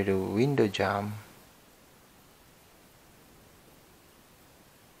paint here the window jamb.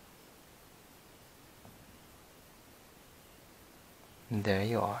 And there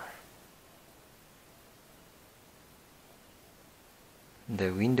you are.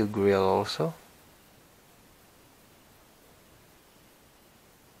 The window grill also.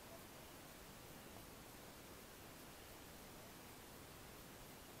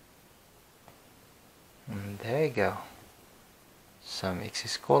 And there you go. Some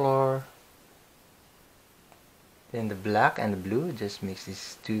excess color. Then the black and the blue, just mix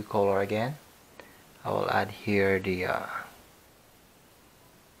these two color again. I will add here the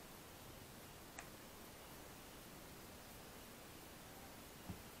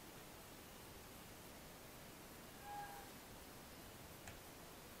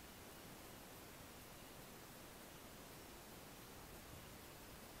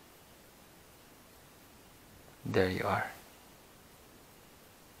there you are.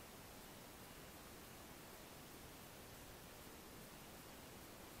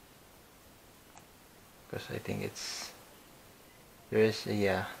 Because I think there is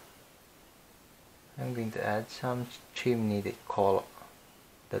a I'm going to add some chimney that call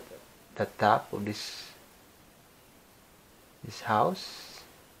that the top of this house.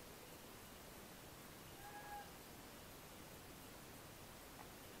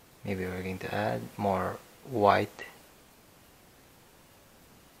 Maybe we're going to add more white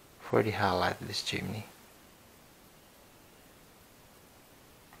for the highlight of this chimney.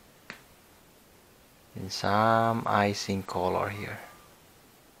 And some icing color here.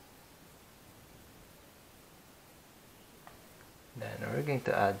 Then we're going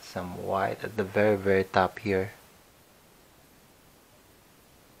to add some white at the very top here.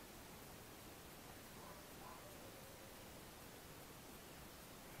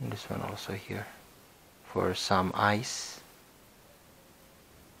 And this one also here for some ice.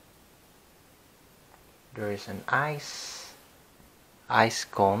 There is an ice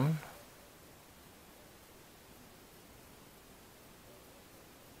cone.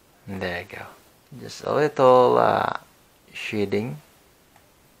 And there you go. Just a little shading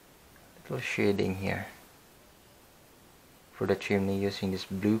here for the chimney using this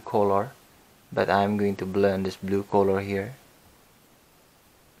blue color, but I'm going to blend this blue color here.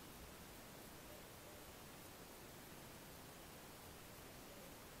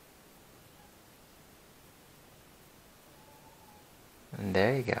 And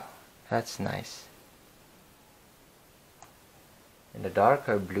there you go. That's nice. And the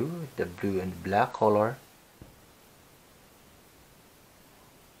darker blue, the blue and black color.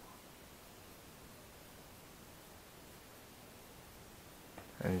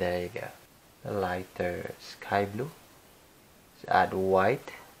 And there you go. The lighter sky blue. Let's add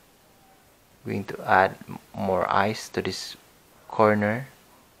white. Going to add more ice to this corner.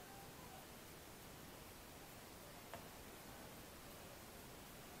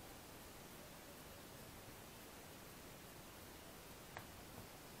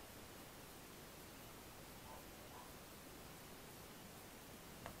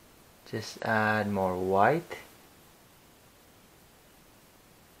 Just add more white.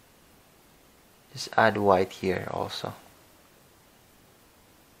 Just add white here also.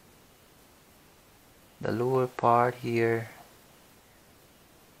 The lower part here.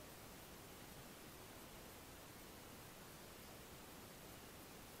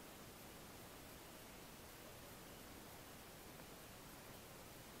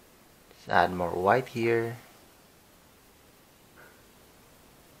 Just add more white here.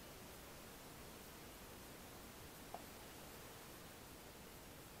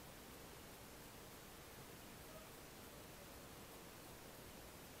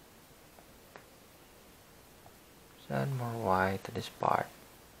 Add more white to this part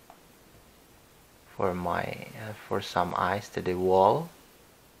for for some eyes to the wall.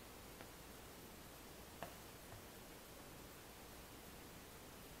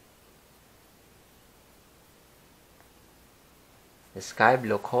 The sky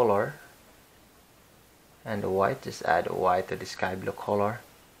blue color and the white, just add white to the sky blue color.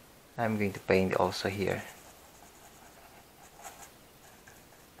 I'm going to paint also here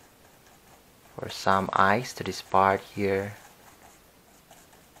for some eyes to this part here.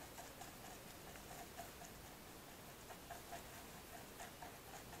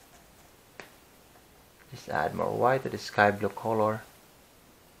 Just add more white to the sky blue color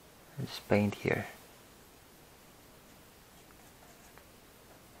and just paint here.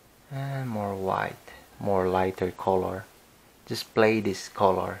 And more white, more lighter color. Just play this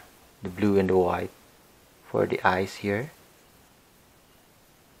color, the blue and the white, for the eyes here.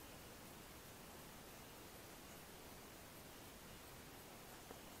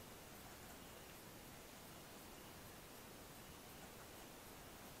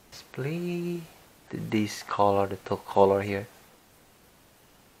 Play this color, the top color here.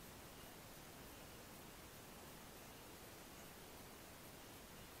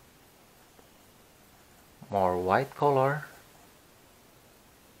 More white color.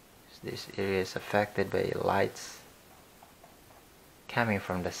 This area is affected by lights coming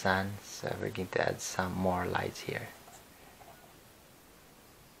from the sun, so we're going to add some more lights here.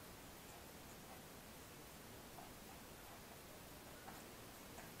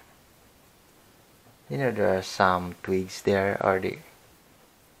 You know, there are some twigs there already.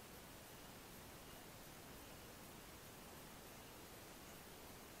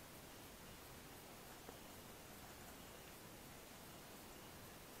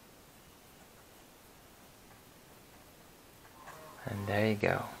 And there you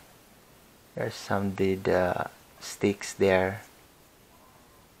go. There's some dead sticks there.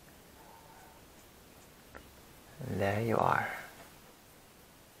 And there you are.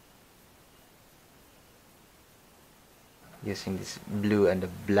 Using this blue and the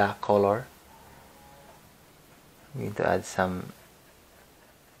black color, we need to add some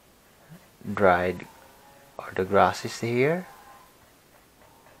dried or the grasses here.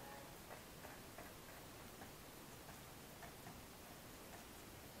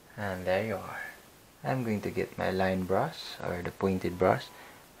 I'm going to get my line brush or the pointed brush.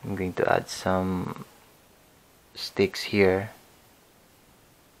 I'm going to add some sticks here.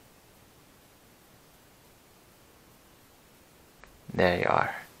 There you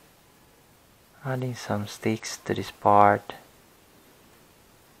are. Adding some sticks to this part.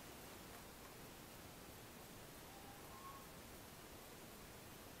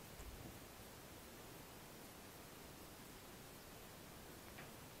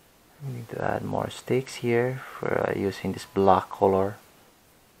 I'm going to add more sticks here for using this black color.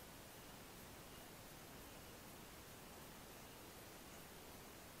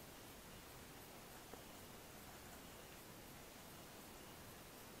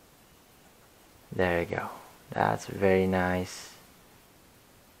 There you go. That's very nice.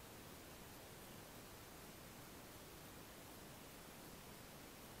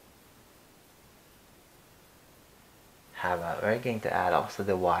 How about we're going to add also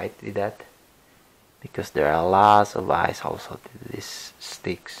the white with that, because there are lots of eyes also to these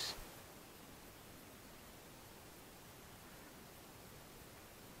sticks.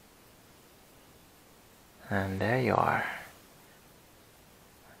 And there you are.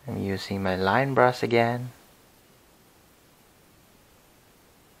 I'm using my line brush again.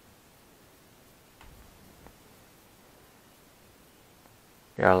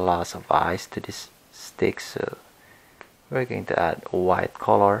 There are lots of eyes to this stick, so we're going to add a white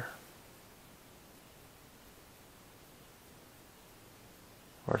color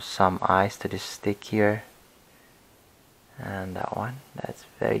or some eyes to this stick here. And that one, that's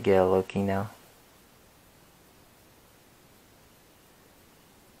very good looking now.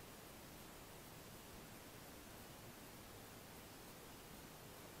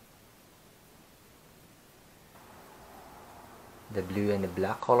 The blue and the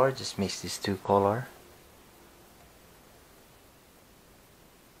black color, just mix these two color.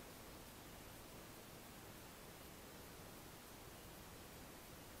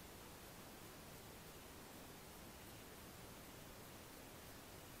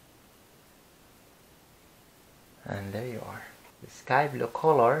 And there you are. The sky blue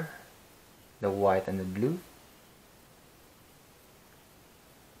color, the white and the blue.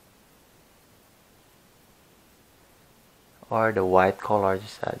 Or the white color,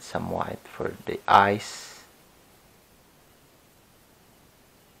 just add some white for the eyes.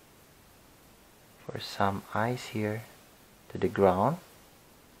 For some eyes here to the ground.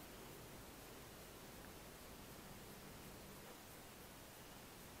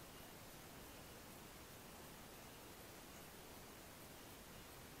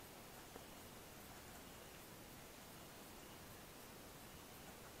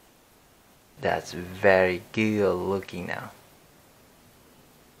 That's very good looking now.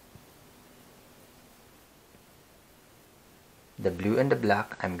 The blue and the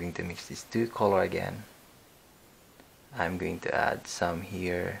black, I'm going to mix these two color again. I'm going to add some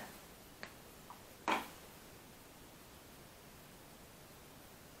here.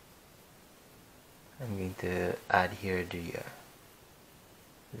 I'm going to add here the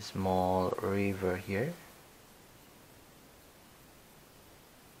small river here.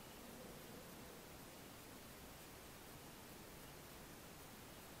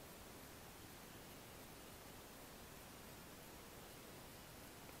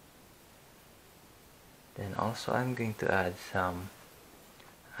 Then also I'm going to add some,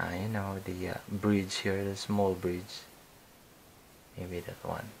 the bridge here, the small bridge. Maybe that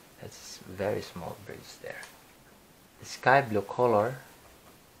one. That's very small bridge there. The sky blue color,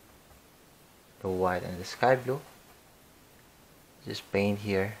 the white and the sky blue. Just paint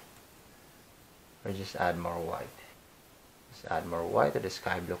here, or just add more white. Just add more white to the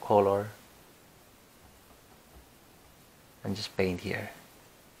sky blue color, and just paint here.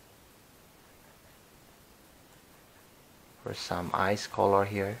 For some ice color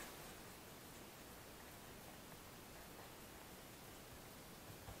here.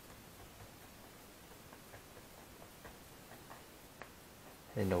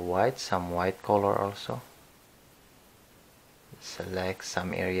 In the white, some white color also. Select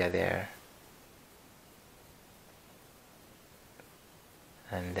some area there.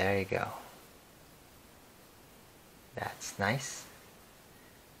 And there you go. That's nice.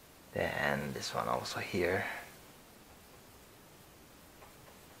 Then this one also here.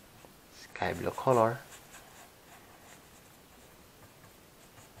 Sky blue color.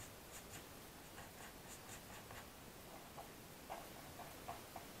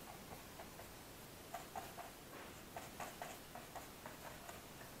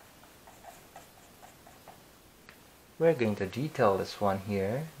 We're going to detail this one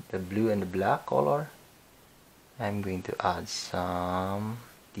here, the blue and the black color. I'm going to add some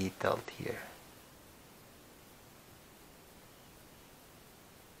detailed here.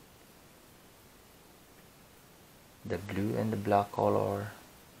 the blue and the black color.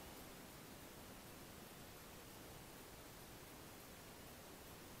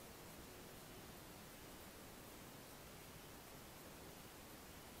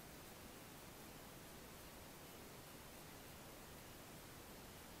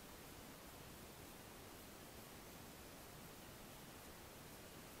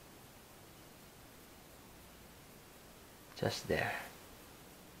 Just there.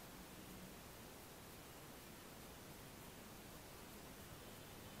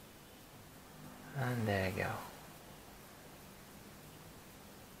 And there you go.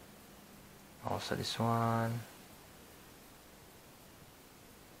 Also this one.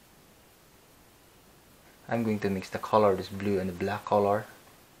 I'm going to mix the color, this blue and the black color.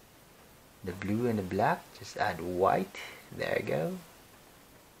 The blue and the black, just add white. There you go.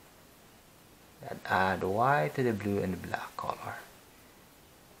 And add white to the blue and the black color.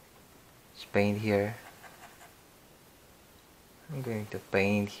 Just paint here. I'm going to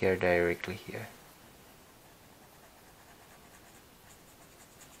paint here directly here.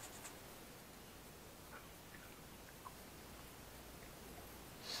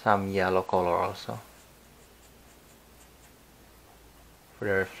 Some yellow color also for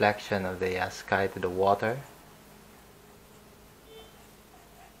the reflection of the sky to the water.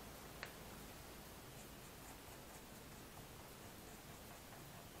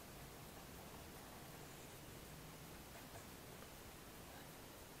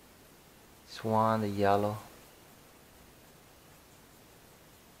 This one, the yellow.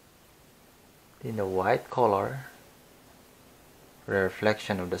 Then the white color for the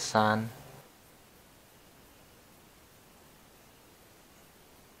reflection of the sun.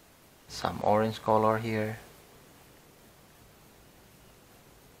 Some orange color here.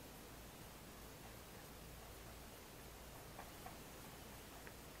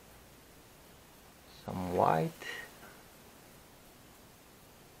 Some white.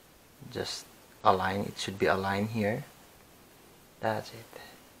 Just align, it should be aligned here. That's it.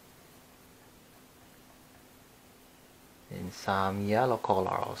 And some yellow color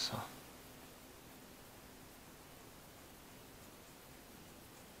also.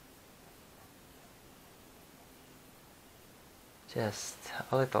 Just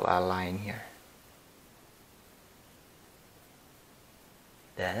a little align here.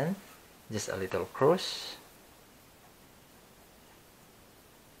 Then just a little cross.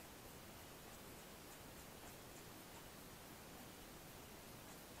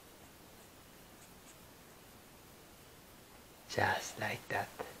 Just like that.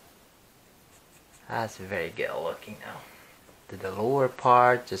 That's very good looking now. To the lower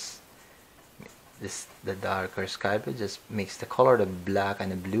part, just the darker sky blue, just mix the color, the black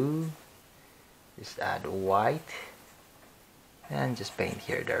and the blue. Just add white and just paint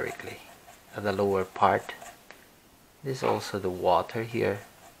here directly at the lower part. This is also the water here,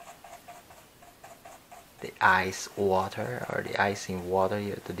 the ice water or the icing water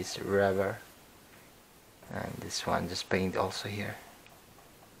here to this river. And this one just paint also here.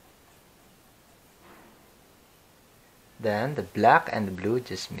 Then the black and the blue,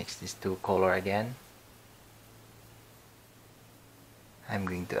 just mix these two color again. I'm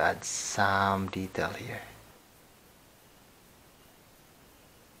going to add some detail here.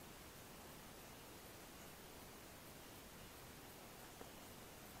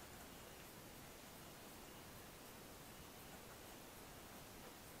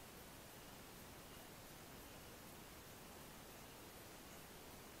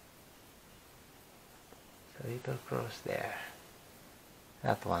 Little cross there.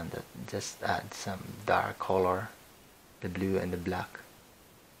 That one, that just add some dark color, the blue and the black.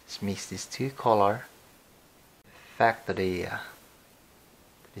 Just mix these two color, effect to the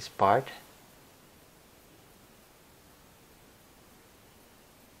this part.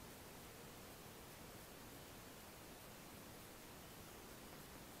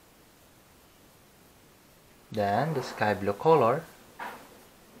 Then the sky blue color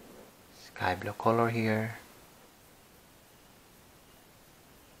here.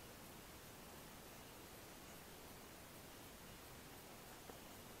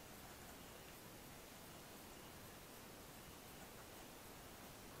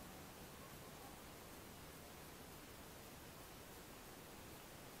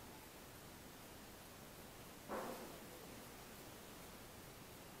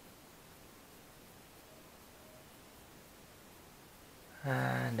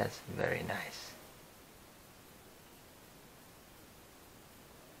 And that's very nice.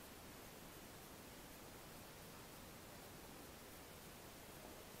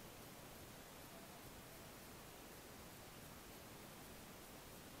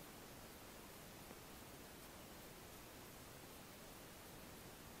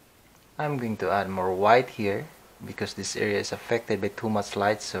 I'm going to add more white here because this area is affected by too much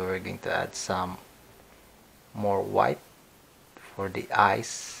light, so we're going to add some more white for the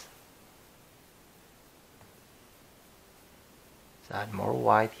eyes. Let's add more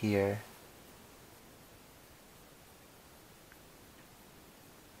white here.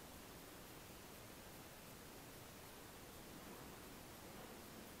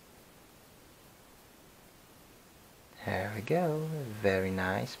 There we go, very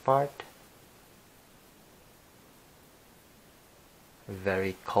nice part.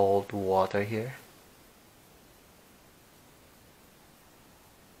 Very cold water here.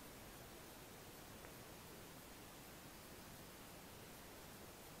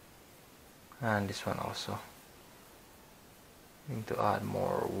 And this one also. Going to add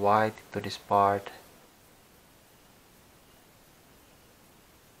more white to this part.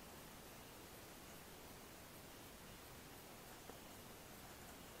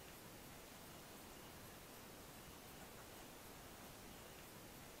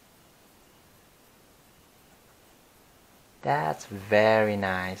 That's very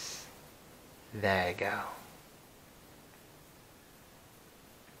nice. There you go.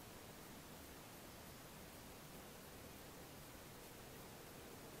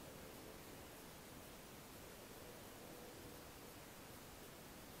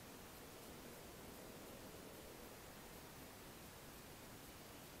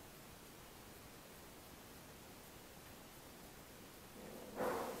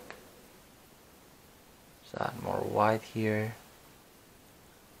 Let's add more white here.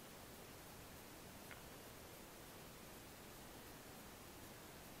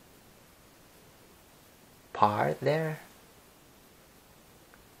 Part there.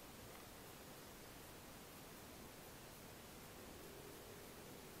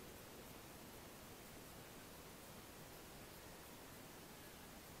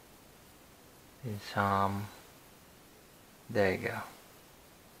 And some, there you go.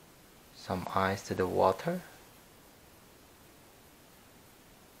 Some eyes to the water.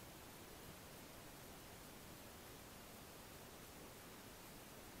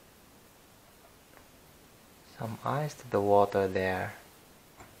 Some eyes to the water there.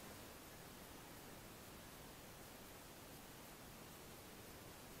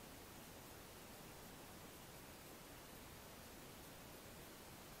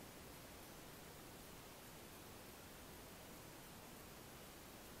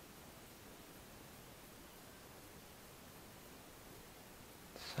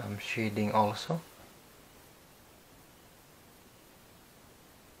 Some shading also.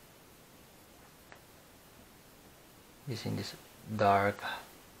 Using this dark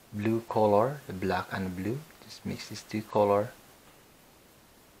blue color, the black and blue, just mix these two color.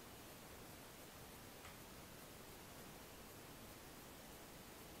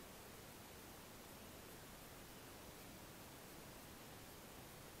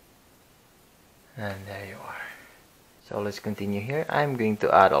 And there you are. So let's continue here. I'm going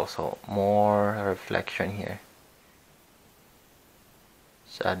to add also more reflection here.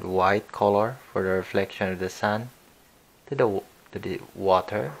 So add white color for the reflection of the sun to the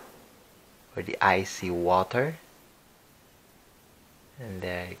water, or the icy water. And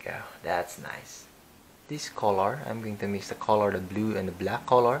there you go. That's nice. This color, I'm going to mix the color, the blue and the black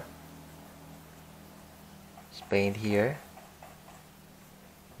color. Just paint here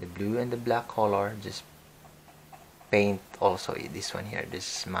the blue and the black color. Just paint also this one here.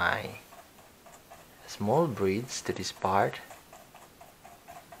 This is my small beads to this part.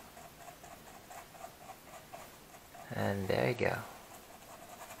 And there you go.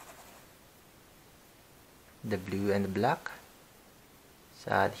 The blue and the black.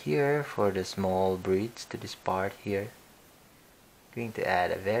 So add here for the small beads to this part here. Going to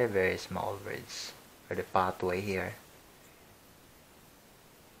add a very small bridge for the pathway here.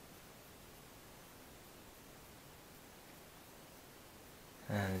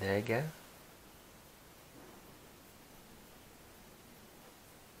 And there you go.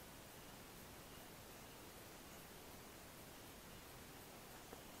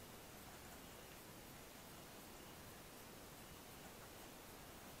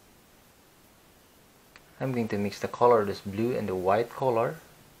 I'm going to mix the color, this blue and the white color,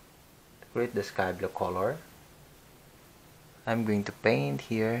 to create the sky blue color. I'm going to paint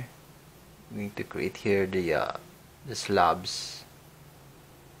here. I'm going to create here the slabs.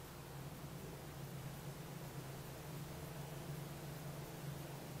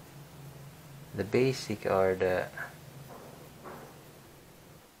 The basic are the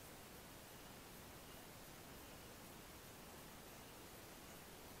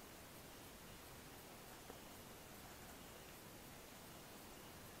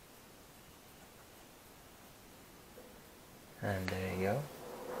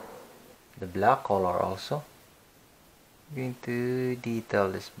the black color also. I'm going to detail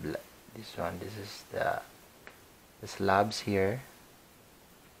this one. This is the slabs here.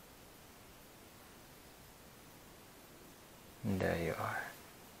 And there you are.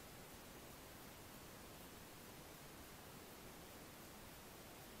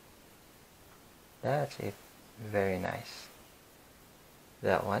 That's it. Very nice.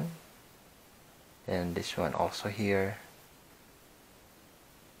 That one. And this one also here.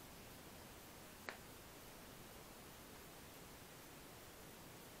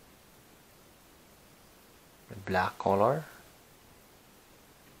 The black color.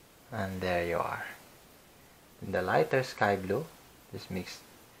 And there you are. In the lighter sky blue, just mix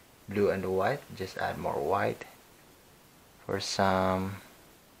blue and white. Just add more white for some,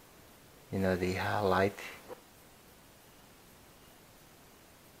 you know, the highlight.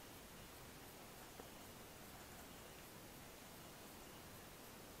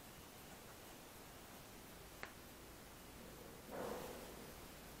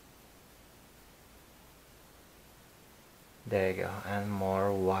 There you go, and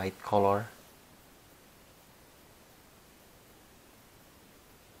more white color.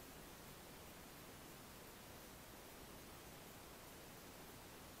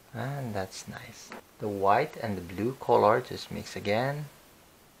 And that's nice. The white and the blue color just mix again.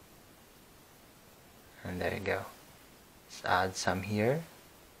 And there you go. Let's add some here.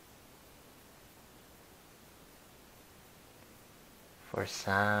 For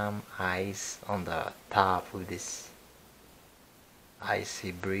some eyes on the top of this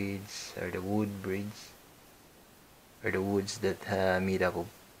icy bridge, or the wood bridge, or the woods that made up of,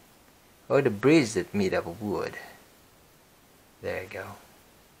 or the bridge that made up of wood. There you go.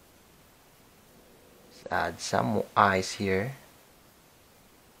 Let's add some eyes here.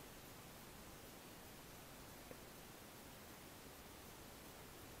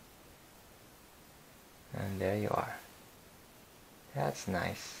 And there you are. That's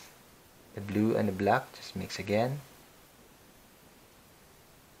nice. The blue and the black just mix again.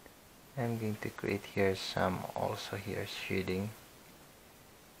 I'm going to create here some also here shading.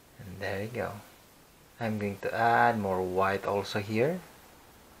 And there you go. I'm going to add more white also here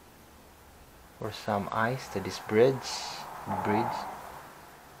for some eyes to this bridge.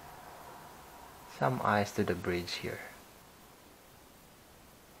 Some eyes to the bridge here.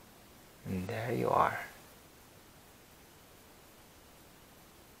 And there you are.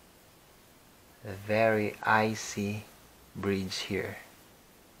 A very icy bridge here.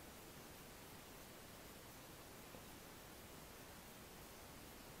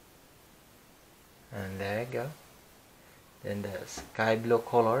 And there you go. Then the sky blue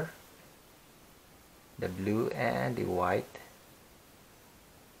color, the blue and the white.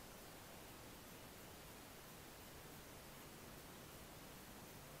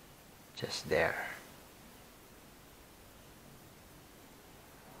 Just there.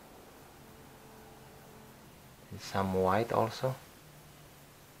 And some white also.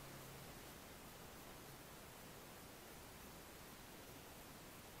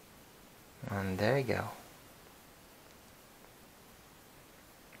 And there you go.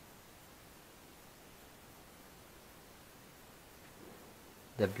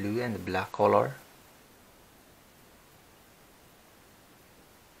 The blue and the black color.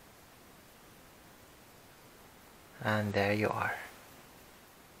 And there you are.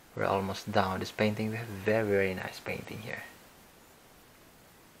 We're almost done this painting. We have very nice painting here.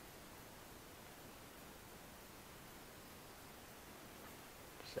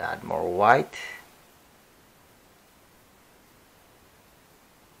 Just add more white.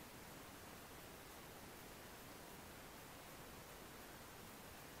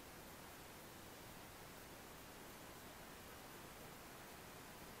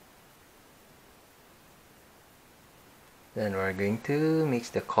 Then we're going to mix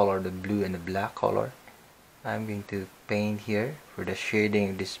the color, the blue and the black color. I'm going to paint here for the shading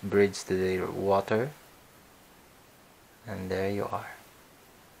of this bridge to the water. And there you are.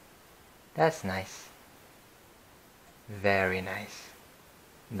 That's nice. Very nice.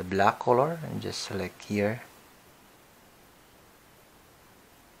 The black color, and just select here.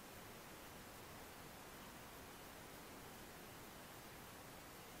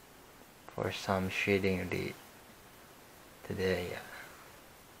 For some shading of the today,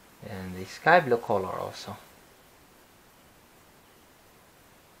 and the sky blue color also.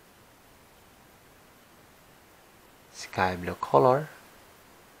 Sky blue color.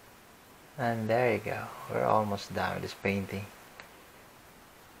 And there you go. We're almost done with this painting.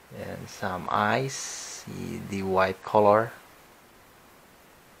 And some eyes, see the white color.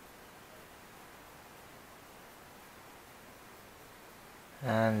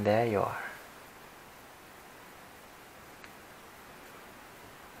 And there you are.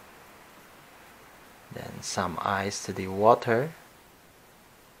 Then some eyes to the water.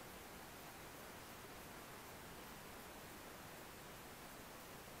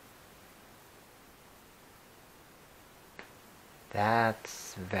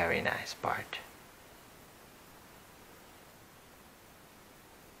 That's very nice part.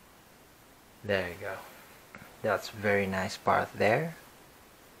 There you go. That's very nice part there.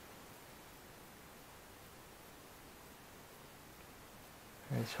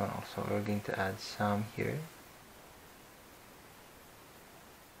 This one also, we're going to add some here.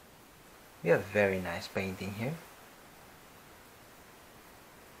 We have very nice painting here.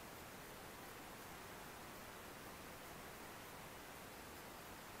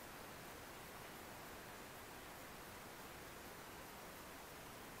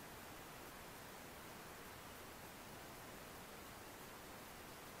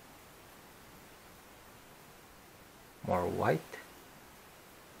 More white.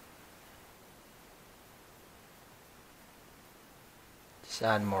 Just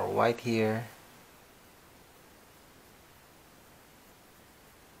add more white here.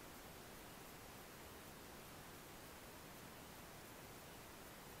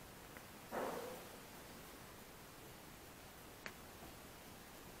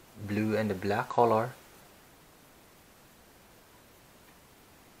 Blue and the black color.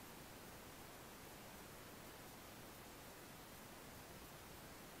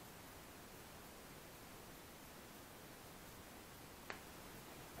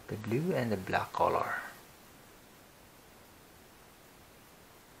 The blue and the black color.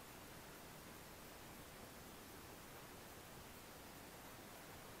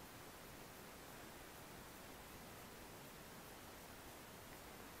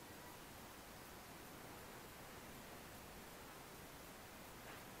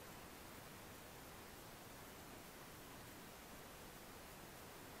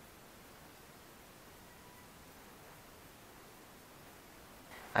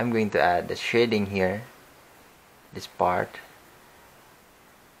 I'm going to add the shading here, this part,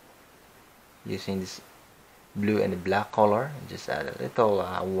 using this blue and the black color. Just add a little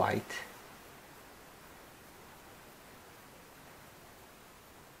white.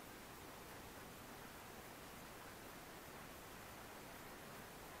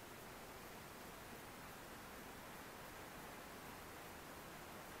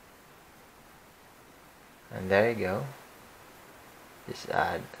 And there you go. Just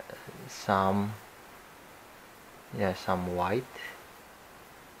add some white,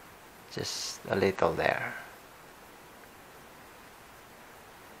 just a little there,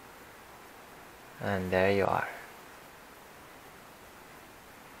 and there you are.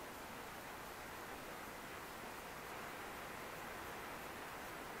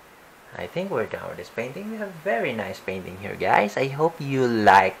 I think we're done with this painting. We have very nice painting here, guys. I hope you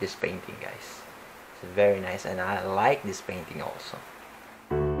like this painting, guys. It's very nice, and I like this painting also.